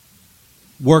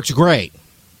 Worked great.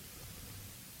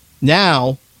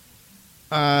 Now,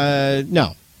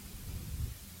 no.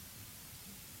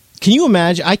 Can you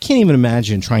imagine? I can't even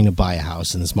imagine trying to buy a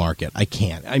house in this market. I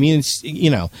can't. I mean, it's,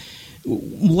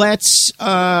 let's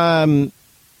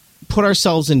put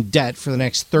ourselves in debt for the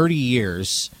next 30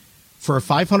 years for a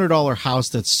 $500 house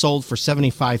that's sold for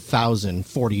 $75,000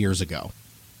 40 years ago.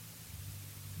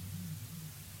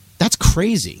 That's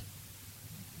crazy.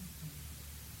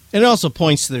 And it also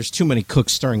points to there's too many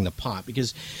cooks stirring the pot,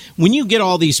 because when you get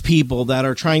all these people that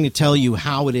are trying to tell you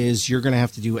how it is you're going to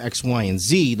have to do X, Y, and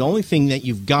Z, the only thing that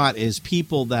you've got is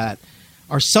people that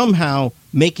are somehow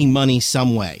making money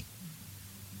some way.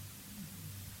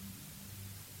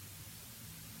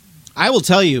 I will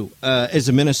tell you, as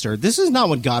a minister, this is not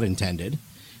what God intended.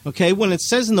 Okay, when it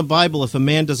says in the Bible, if a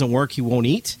man doesn't work, he won't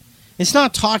eat, it's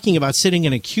not talking about sitting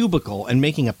in a cubicle and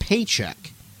making a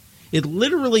paycheck. It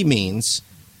literally means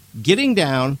getting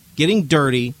down, getting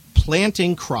dirty,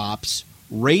 planting crops,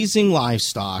 raising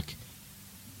livestock,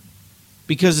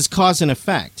 because it's cause and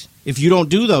effect. If you don't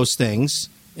do those things,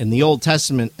 in the Old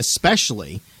Testament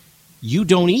especially, you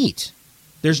don't eat.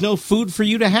 There's no food for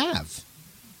you to have.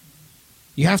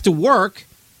 You have to work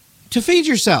to feed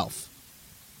yourself.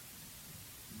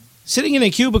 Sitting in a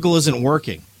cubicle isn't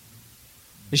working.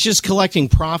 It's just collecting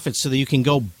profits so that you can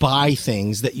go buy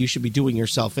things that you should be doing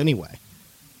yourself anyway.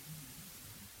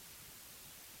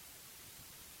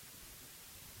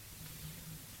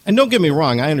 And don't get me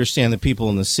wrong, I understand that people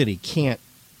in the city can't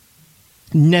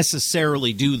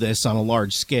necessarily do this on a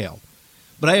large scale.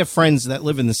 But I have friends that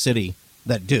live in the city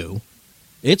that do.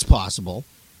 It's possible,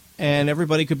 and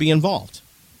everybody could be involved.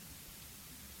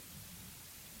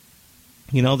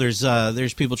 You know,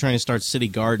 there's people trying to start city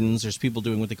gardens. There's people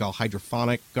doing what they call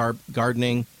hydroponic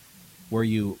gardening, where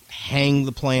you hang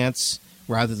the plants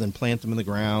rather than plant them in the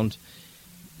ground.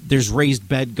 There's raised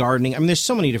bed gardening. I mean, there's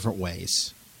so many different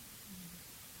ways.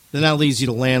 Then that leads you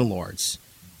to landlords,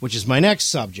 which is my next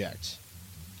subject.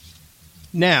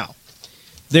 Now,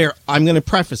 I'm going to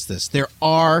preface this. There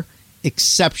are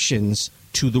exceptions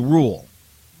to the rule.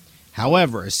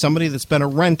 However, as somebody that's been a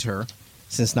renter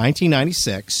since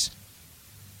 1996,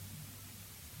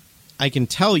 I can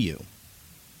tell you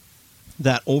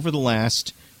that over the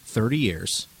last 30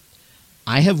 years,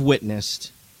 I have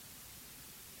witnessed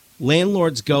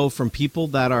landlords go from people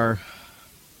that are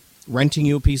renting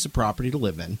you a piece of property to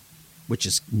live in, which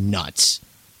is nuts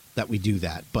that we do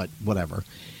that, but whatever,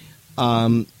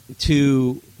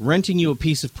 to renting you a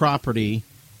piece of property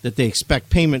that they expect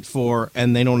payment for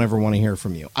and they don't ever want to hear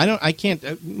from you.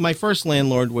 My first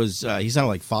landlord was, he sounded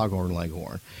like Foghorn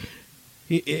Leghorn.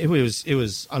 It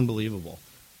was unbelievable.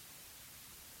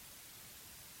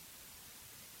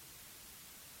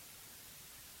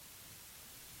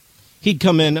 He'd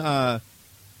come in on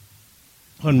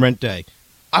rent day.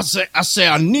 I say,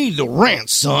 I need the rent,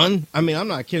 son. I mean, I'm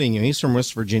not kidding you. He's from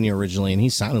West Virginia originally, and he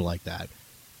sounded like that.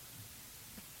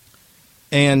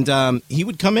 And he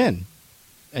would come in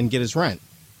and get his rent.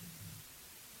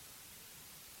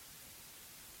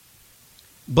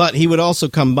 But he would also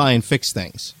come by and fix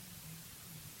things.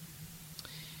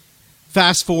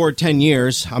 Fast forward 10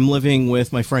 years, I'm living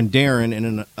with my friend Darren in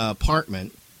an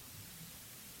apartment,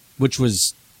 which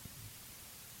was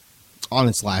on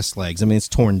its last legs. I mean, it's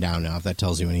torn down now, if that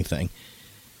tells you anything.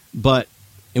 But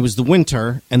it was the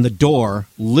winter, and the door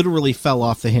literally fell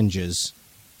off the hinges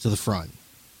to the front.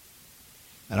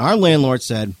 And our landlord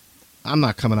said, I'm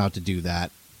not coming out to do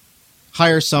that.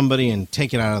 Hire somebody and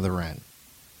take it out of the rent.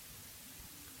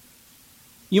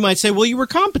 You might say, well, you were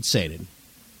compensated.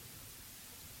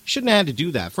 Shouldn't have had to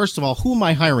do that. First of all, who am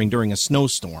I hiring during a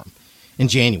snowstorm in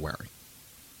January?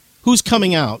 Who's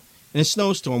coming out in a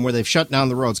snowstorm where they've shut down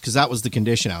the roads because that was the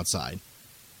condition outside?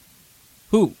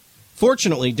 Who?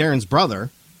 Fortunately, Darren's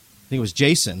brother, I think it was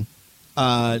Jason,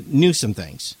 knew some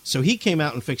things. So he came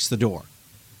out and fixed the door.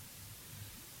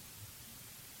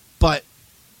 But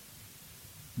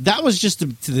that was just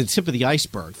to the tip of the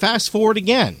iceberg. Fast forward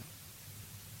again.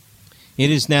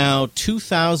 It is now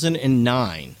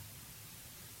 2009.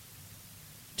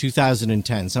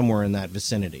 2010, somewhere in that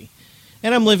vicinity.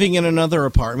 And I'm living in another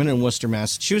apartment in Worcester,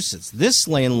 Massachusetts. This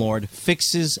landlord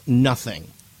fixes nothing.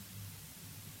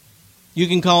 You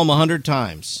can call him 100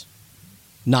 times.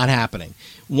 Not happening.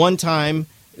 One time,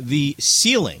 the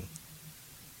ceiling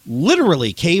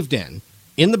literally caved in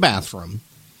the bathroom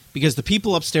because the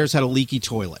people upstairs had a leaky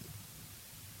toilet.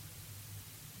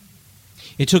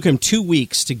 It took him 2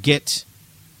 weeks to get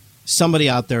somebody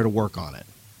out there to work on it.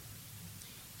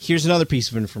 Here's another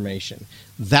piece of information.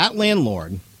 That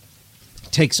landlord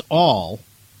takes all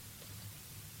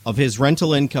of his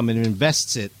rental income and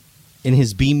invests it in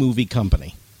his B-movie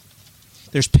company.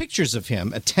 There's pictures of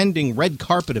him attending red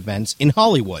carpet events in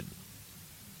Hollywood.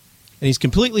 And he's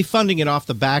completely funding it off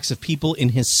the backs of people in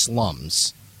his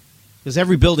slums. Because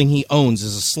every building he owns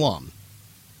is a slum.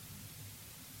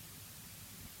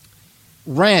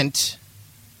 Rent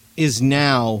is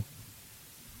now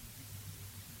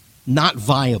not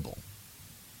viable.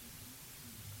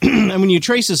 And when you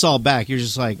trace this all back, you're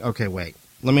just like, okay, wait,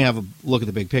 let me have a look at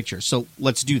the big picture. So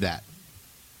let's do that.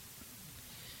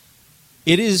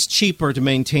 It is cheaper to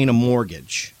maintain a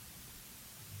mortgage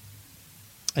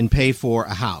and pay for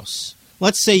a house.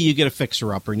 Let's say you get a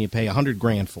fixer-upper and you pay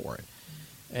 $100,000 for it.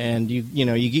 And you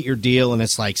get your deal and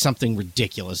it's like something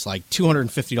ridiculous, like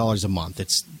 $250 a month.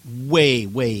 It's way,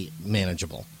 way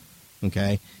manageable.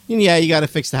 Okay? And yeah, you got to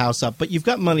fix the house up, but you've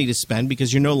got money to spend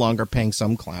because you're no longer paying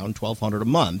some clown $1,200 a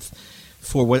month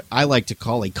for what I like to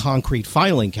call a concrete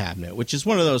filing cabinet, which is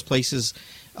one of those places.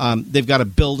 They've got a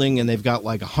building and they've got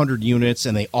like 100 units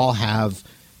and they all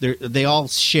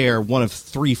share one of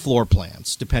 3 floor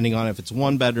plans, depending on if it's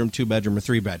 1 bedroom, 2 bedroom, or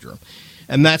 3 bedroom.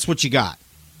 And that's what you got.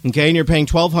 Okay, and you're paying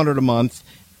 $1,200 a month,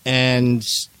 and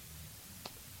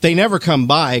they never come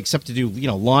by except to do,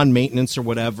 lawn maintenance or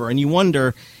whatever. And you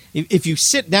wonder if you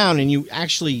sit down and you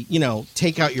actually,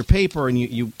 take out your paper and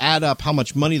you add up how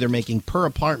much money they're making per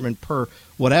apartment, per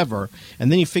whatever,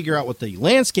 and then you figure out what the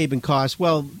landscaping costs.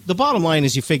 Well, the bottom line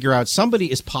is you figure out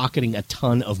somebody is pocketing a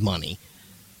ton of money.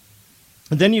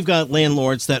 And then you've got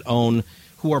landlords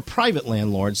who are private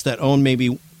landlords that own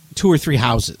maybe 2 or 3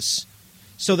 houses.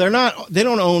 So they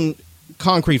don't own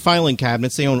concrete filing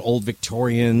cabinets. They own old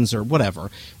Victorians or whatever,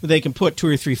 where they can put 2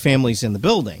 or 3 families in the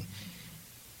building.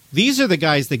 These are the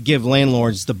guys that give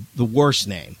landlords the worst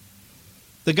name.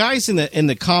 The guys in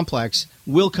the complex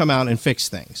will come out and fix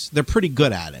things. They're pretty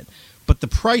good at it. But the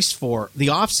price for the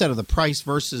offset of the price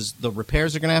versus the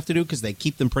repairs they're going to have to do, because they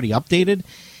keep them pretty updated,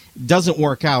 doesn't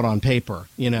work out on paper.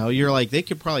 You're like, they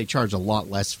could probably charge a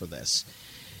lot less for this.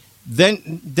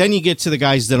 Then you get to the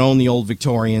guys that own the old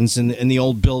Victorians and the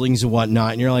old buildings and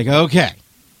whatnot, and you're like, okay.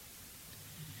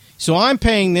 So I'm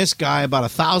paying this guy about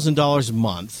 $1,000 a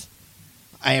month.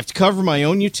 I have to cover my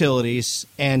own utilities,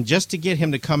 and just to get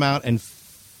him to come out and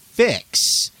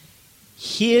fix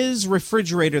his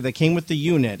refrigerator that came with the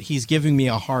unit, he's giving me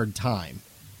a hard time.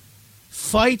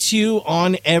 Fights you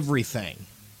on everything.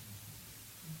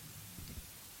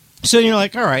 So you're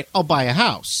like, all right, I'll buy a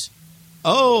house.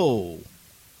 Oh.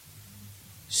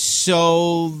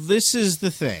 So this is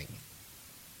the thing.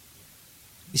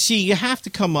 You see, you have to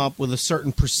come up with a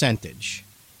certain percentage.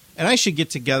 And I should get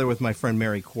together with my friend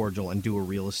Mary Cordial and do a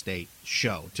real estate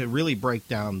show to really break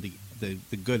down the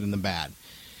good and the bad.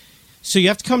 So you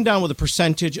have to come down with a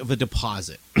percentage of a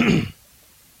deposit.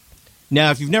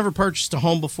 Now, if you've never purchased a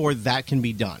home before, that can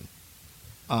be done.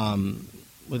 What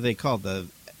do they call it? The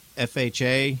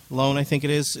FHA loan, I think it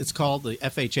is. It's called the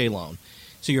FHA loan.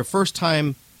 So you're a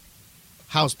first-time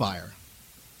house buyer,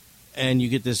 and you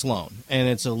get this loan. And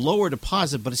it's a lower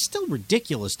deposit, but it's still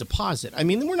ridiculous deposit. I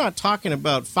mean, we're not talking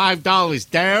about $5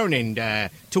 down and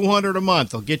 $200 a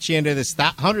month will get you into this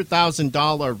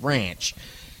 $100,000 ranch.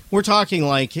 We're talking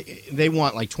like they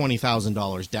want like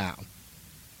 $20,000 down.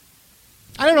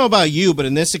 I don't know about you, but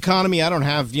in this economy, I don't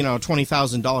have,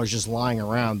 $20,000 just lying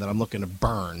around that I'm looking to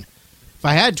burn. If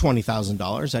I had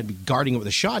 $20,000, I'd be guarding it with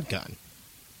a shotgun.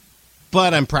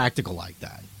 But I'm practical like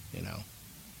that,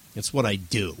 It's what I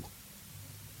do.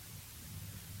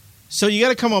 So you got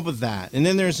to come up with that. And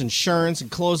then there's insurance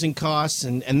and closing costs.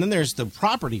 And then there's the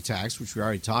property tax, which we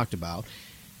already talked about.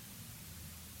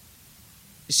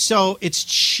 So it's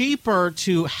cheaper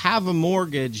to have a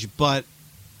mortgage, but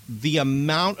the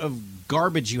amount of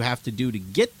garbage you have to do to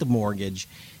get the mortgage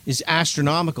is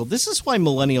astronomical. This is why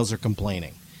millennials are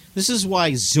complaining. This is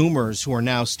why Zoomers, who are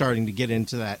now starting to get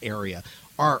into that area,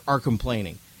 are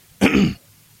complaining.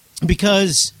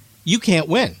 Because you can't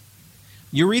win.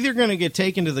 You're either going to get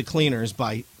taken to the cleaners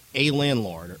by a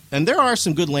landlord, and there are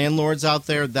some good landlords out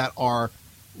there that are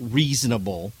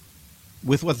reasonable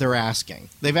with what they're asking.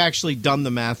 They've actually done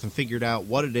the math and figured out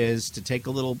what it is to take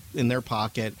a little in their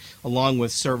pocket along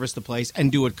with service the place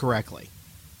and do it correctly.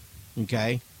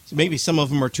 Okay? So maybe some of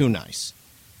them are too nice.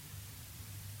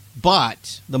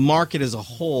 But the market as a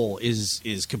whole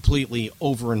is completely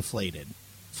overinflated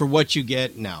for what you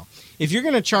get now. If you're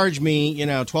going to charge me,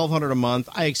 $1,200 a month,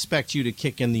 I expect you to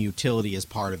kick in the utility as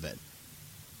part of it.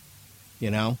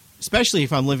 Especially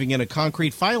if I'm living in a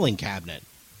concrete filing cabinet.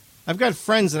 I've got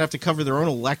friends that have to cover their own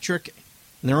electric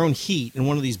and their own heat in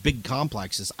one of these big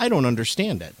complexes. I don't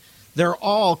understand it. They're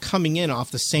all coming in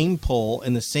off the same pole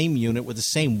in the same unit with the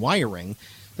same wiring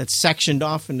that's sectioned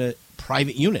off into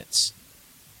private units.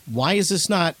 Why is this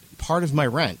not part of my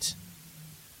rent?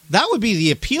 That would be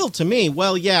the appeal to me.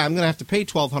 Well, yeah, I'm going to have to pay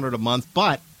 $1,200 a month,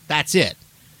 but that's it.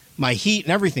 My heat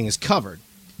and everything is covered.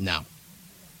 No.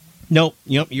 Nope.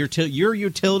 Your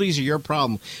utilities are your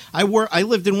problem. I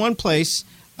lived in one place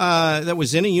that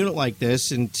was in a unit like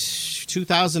this in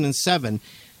 2007,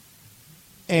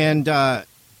 and I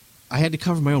had to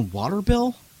cover my own water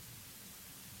bill.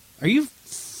 Are you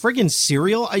friggin'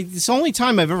 serial? It's the only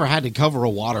time I've ever had to cover a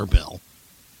water bill.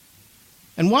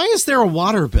 And why is there a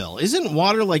water bill? Isn't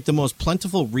water like the most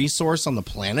plentiful resource on the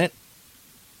planet?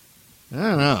 I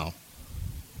don't know.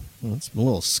 It's a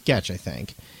little sketch, I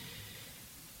think.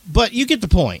 But you get the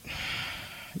point.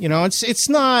 It's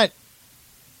not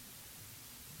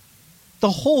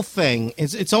the whole thing.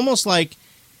 It's almost like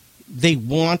they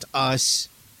want us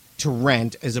to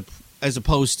rent as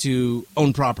opposed to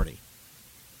own property.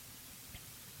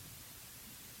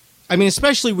 I mean,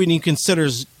 especially when you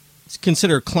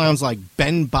consider clowns like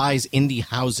Ben Buys Indie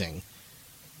Housing.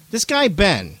 This guy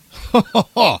Ben.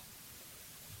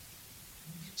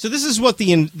 So this is what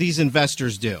these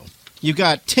investors do. You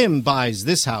got Tim buys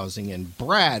this housing and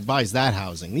Brad buys that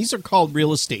housing. These are called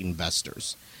real estate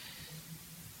investors.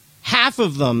 Half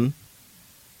of them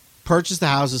purchase the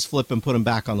houses, flip, and put them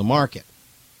back on the market.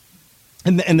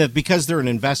 And because they're an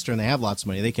investor and they have lots of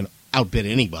money, they can outbid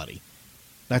anybody.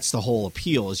 That's the whole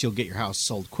appeal, is you'll get your house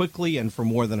sold quickly and for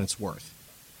more than it's worth,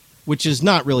 which is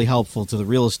not really helpful to the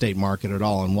real estate market at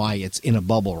all and why it's in a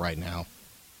bubble right now.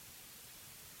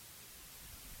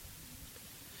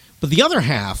 But the other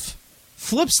half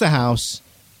flips the house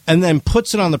and then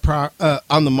puts it on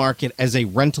the market as a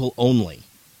rental only.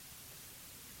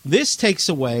 This takes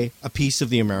away a piece of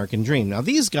the American dream. Now,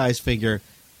 these guys figure,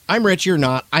 I'm rich, you're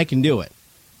not, I can do it.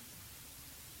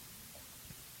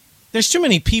 There's too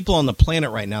many people on the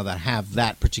planet right now that have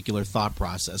that particular thought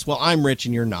process. Well, I'm rich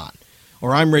and you're not.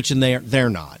 Or I'm rich and they're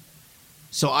not.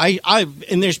 So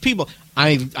and there's people,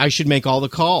 I should make all the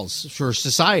calls for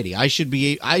society. I should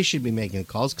be making the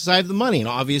calls because I have the money. And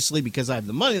obviously because I have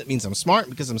the money, that means I'm smart.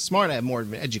 Because I'm smart, I have more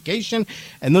of an education.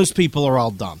 And those people are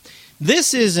all dumb.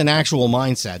 This is an actual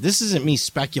mindset. This isn't me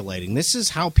speculating. This is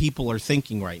how people are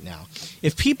thinking right now.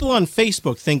 If people on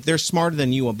Facebook think they're smarter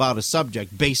than you about a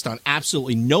subject based on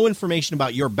absolutely no information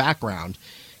about your background,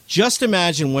 just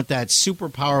imagine what that super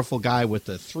powerful guy with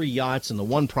the 3 yachts and the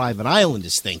 1 private island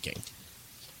is thinking.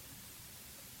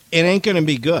 It ain't going to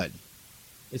be good.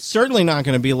 It's certainly not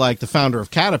going to be like the founder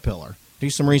of Caterpillar. Do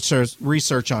some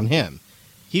research on him.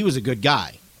 He was a good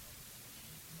guy.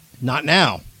 Not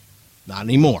now. Not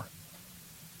anymore.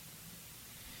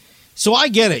 So I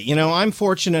get it. I'm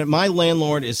fortunate. My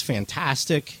landlord is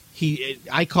fantastic.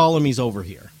 I call him, he's over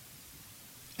here.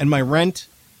 And my rent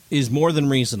is more than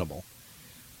reasonable.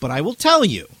 But I will tell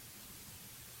you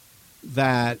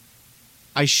that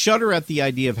I shudder at the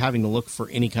idea of having to look for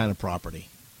any kind of property.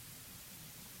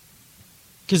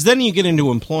 Because then you get into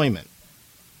employment.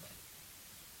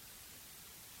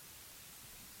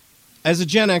 As a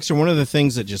Gen Xer, one of the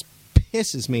things that just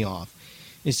pisses me off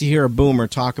is to hear a boomer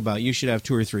talk about you should have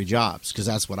 2 or 3 jobs, because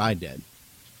that's what I did.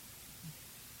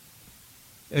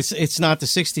 It's not the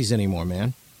 60s anymore,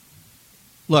 man.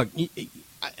 Look,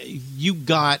 you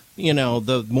got,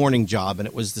 the morning job, and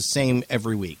it was the same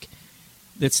every week.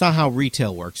 That's not how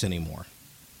retail works anymore.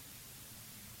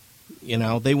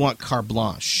 They want carte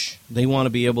blanche. They want to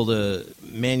be able to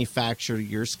manufacture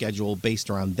your schedule based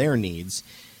around their needs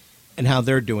and how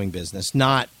they're doing business,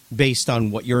 not based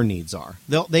on what your needs are.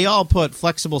 They all put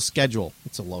flexible schedule.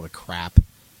 It's a load of crap.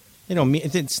 They don't mean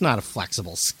it's not a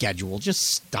flexible schedule. Just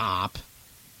stop.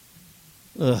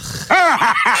 Ugh.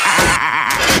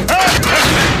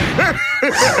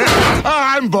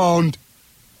 I'm boned.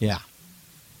 Yeah.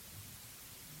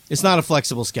 It's not a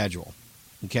flexible schedule.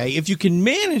 Okay? If you can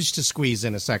manage to squeeze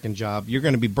in a second job, you're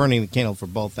going to be burning the candle for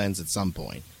both ends at some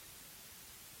point.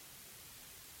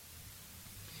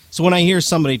 So when I hear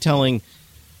somebody telling,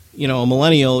 a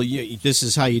millennial, this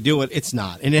is how you do it, it's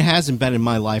not. And it hasn't been in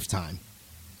my lifetime.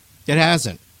 It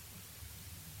hasn't.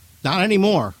 Not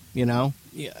anymore,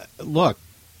 Look,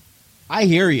 I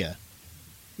hear you.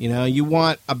 You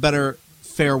want a better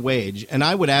fair wage, and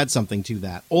I would add something to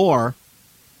that. Or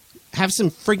have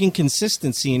some friggin'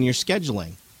 consistency in your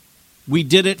scheduling. We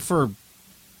did it for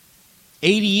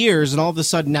 80 years, and all of a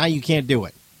sudden now you can't do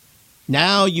it.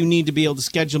 Now you need to be able to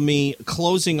schedule me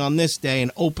closing on this day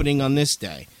and opening on this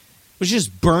day, which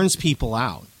just burns people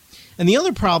out. And the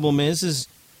other problem is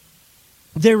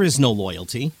there is no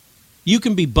loyalty. You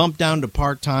can be bumped down to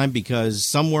part-time because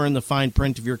somewhere in the fine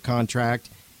print of your contract,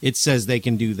 it says they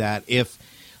can do that. If,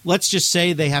 let's just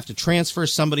say they have to transfer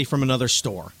somebody from another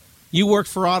store. You work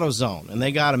for AutoZone, and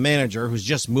they got a manager who's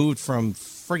just moved from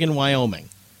friggin' Wyoming.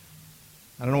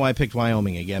 I don't know why I picked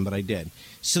Wyoming again, but I did.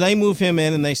 So they move him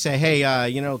in, and they say, hey,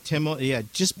 Tim,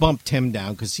 just bump Tim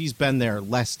down because he's been there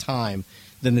less time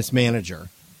than this manager.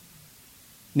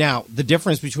 Now, the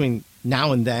difference between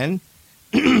now and then,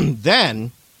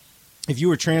 then, if you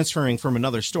were transferring from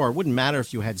another store, it wouldn't matter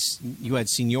if you had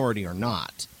seniority or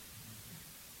not.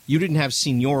 You didn't have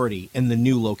seniority in the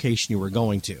new location you were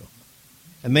going to.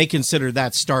 And they consider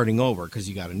that starting over because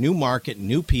you got a new market,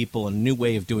 new people, and a new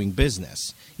way of doing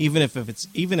business, even if it's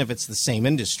the same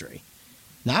industry.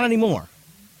 Not anymore.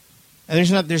 And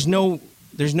there's no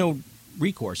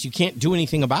recourse. You can't do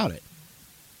anything about it.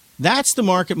 That's the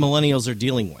market millennials are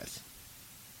dealing with.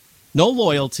 No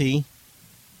loyalty,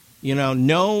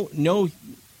 no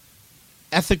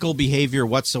ethical behavior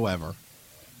whatsoever.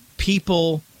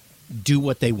 People do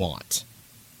what they want.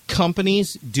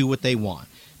 Companies do what they want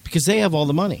because they have all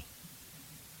the money.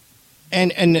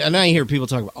 And I hear people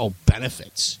talk about,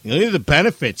 benefits. The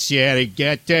benefits, to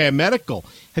get medical.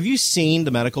 Have you seen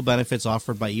the medical benefits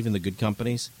offered by even the good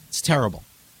companies? It's terrible.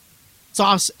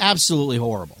 It's absolutely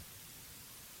horrible.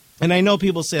 And I know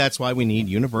people say that's why we need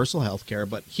universal health care,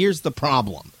 but here's the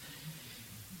problem.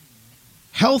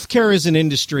 Healthcare as an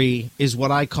industry is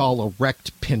what I call a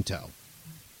wrecked Pinto.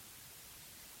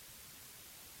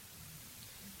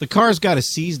 The car's got a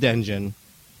seized engine.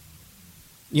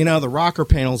 The rocker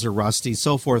panels are rusty,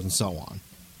 so forth and so on.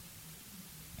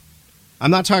 I'm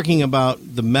not talking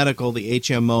about the medical, the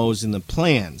HMOs, and the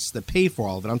plans that pay for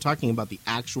all of it. I'm talking about the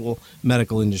actual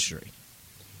medical industry.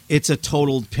 It's a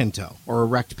totaled Pinto or a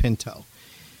wrecked Pinto.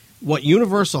 What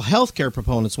universal healthcare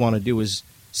proponents want to do is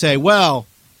say, well,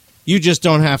 you just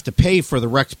don't have to pay for the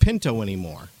wrecked Pinto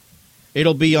anymore.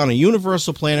 It'll be on a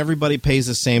universal plan. Everybody pays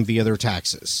the same via their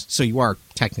taxes. So you are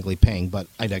technically paying, but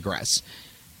I digress.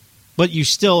 But you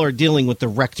still are dealing with the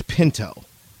wrecked Pinto,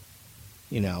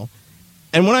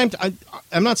 And when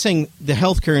I'm not saying the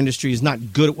healthcare industry is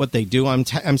not good at what they do. I'm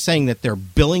saying that their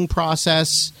billing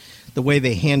process, the way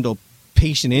they handle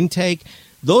patient intake,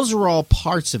 those are all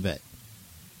parts of it.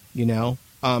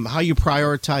 How you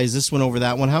prioritize this one over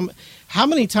that one. How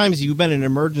many times have you been in an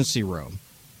emergency room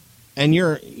and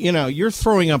you're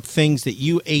throwing up things that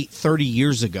you ate 30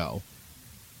 years ago,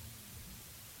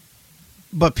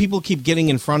 but people keep getting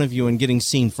in front of you and getting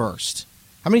seen first?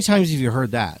 How many times have you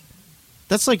heard that?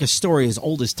 That's like a story as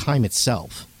old as time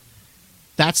itself.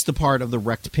 That's the part of the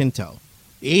wrecked Pinto.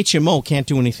 The HMO can't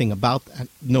do anything about that,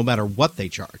 no matter what they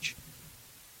charge.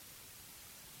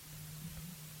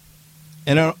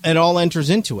 And it all enters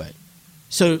into it.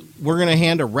 So we're going to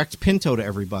hand a wrecked Pinto to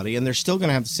everybody, and they're still going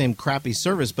to have the same crappy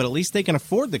service, but at least they can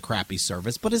afford the crappy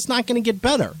service, but it's not going to get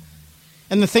better.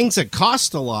 And the things that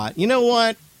cost a lot, you know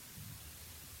what?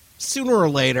 Sooner or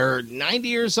later, 90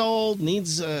 years old,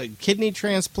 needs a kidney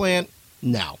transplant.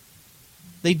 No.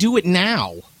 They do it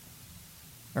now.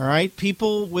 All right?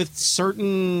 People with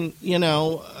certain,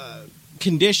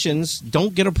 conditions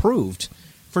don't get approved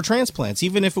for transplants.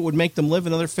 Even if it would make them live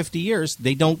another 50 years,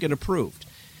 they don't get approved.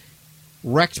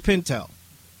 Wrecked Pinto.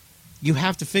 You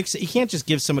have to fix it. You can't just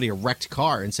give somebody a wrecked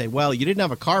car and say, well, you didn't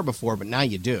have a car before, but now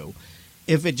you do,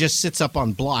 if it just sits up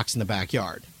on blocks in the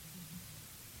backyard.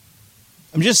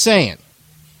 I'm just saying.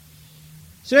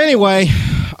 So anyway,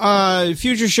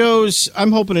 future shows,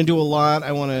 I'm hoping to do a lot.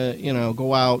 I want to,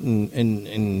 go out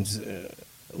and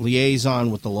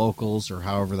liaison with the locals or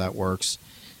however that works.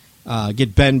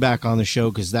 Get Ben back on the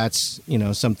show because that's,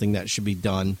 something that should be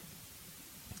done.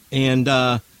 And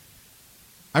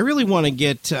I really want to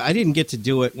get, I didn't get to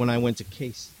do it when I went to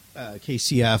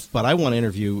KCF, but I want to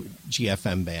interview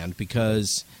GFM Band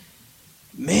because,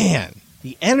 man,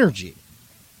 the energy.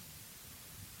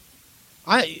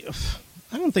 I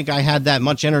don't think I had that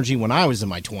much energy when I was in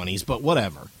my 20s, but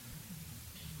whatever.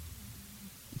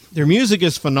 Their music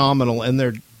is phenomenal, and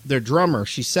their drummer,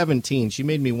 she's 17. She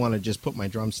made me want to just put my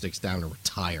drumsticks down and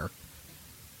retire.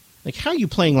 Like, how are you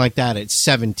playing like that at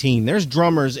 17? There's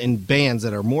drummers in bands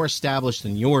that are more established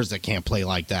than yours that can't play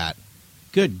like that.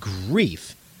 Good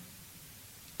grief.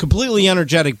 Completely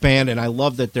energetic band, and I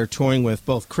love that they're touring with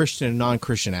both Christian and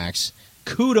non-Christian acts.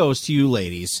 Kudos to you,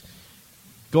 ladies.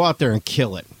 Go out there and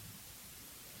kill it.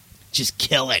 Just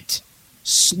kill it.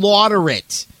 Slaughter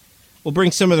it. We'll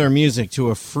bring some of their music to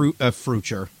a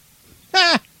future.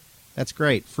 That's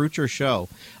great. Future show.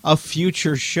 A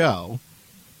future show.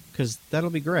 Because that'll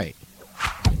be great.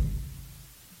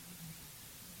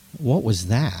 What was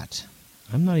that?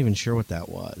 I'm not even sure what that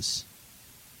was.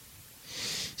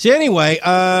 So anyway,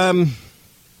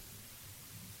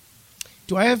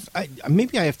 do I have...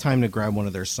 maybe I have time to grab one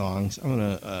of their songs. I'm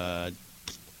going to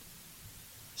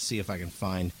see if I can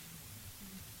find...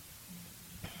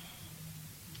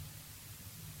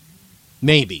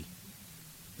 Maybe.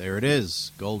 There it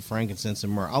is. Gold, Frankincense,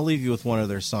 and Myrrh. I'll leave you with one of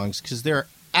their songs because they're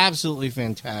absolutely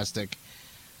fantastic.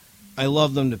 I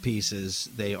love them to pieces.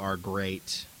 They are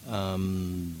great.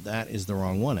 That is the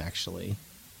wrong one, actually.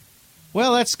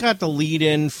 Well, that's got the lead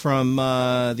in from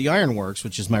the Ironworks,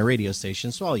 which is my radio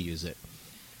station, so I'll use it.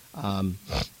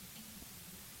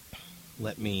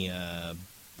 Let me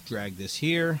drag this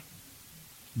here.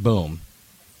 Boom.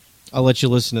 I'll let you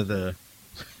listen to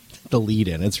the lead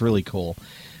in. It's really cool.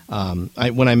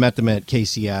 When I met them at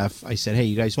KCF, I said, hey,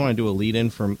 you guys want to do a lead in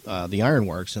from the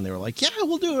Ironworks? And they were like, yeah,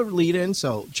 we'll do a lead in.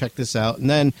 So check this out. And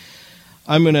then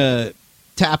I'm going to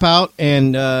tap out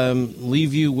and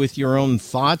leave you with your own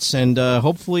thoughts and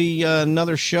hopefully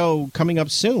another show coming up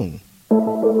soon.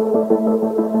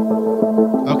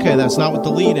 Okay, that's not what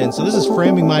the lead in. So this is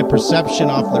Framing My Perception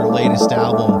off their latest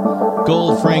album,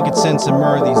 Gold, Frankincense, and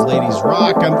Myrrh. These ladies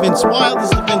rock. I'm Vince Wild. This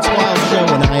is the Vince Wild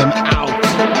Show, and I am out.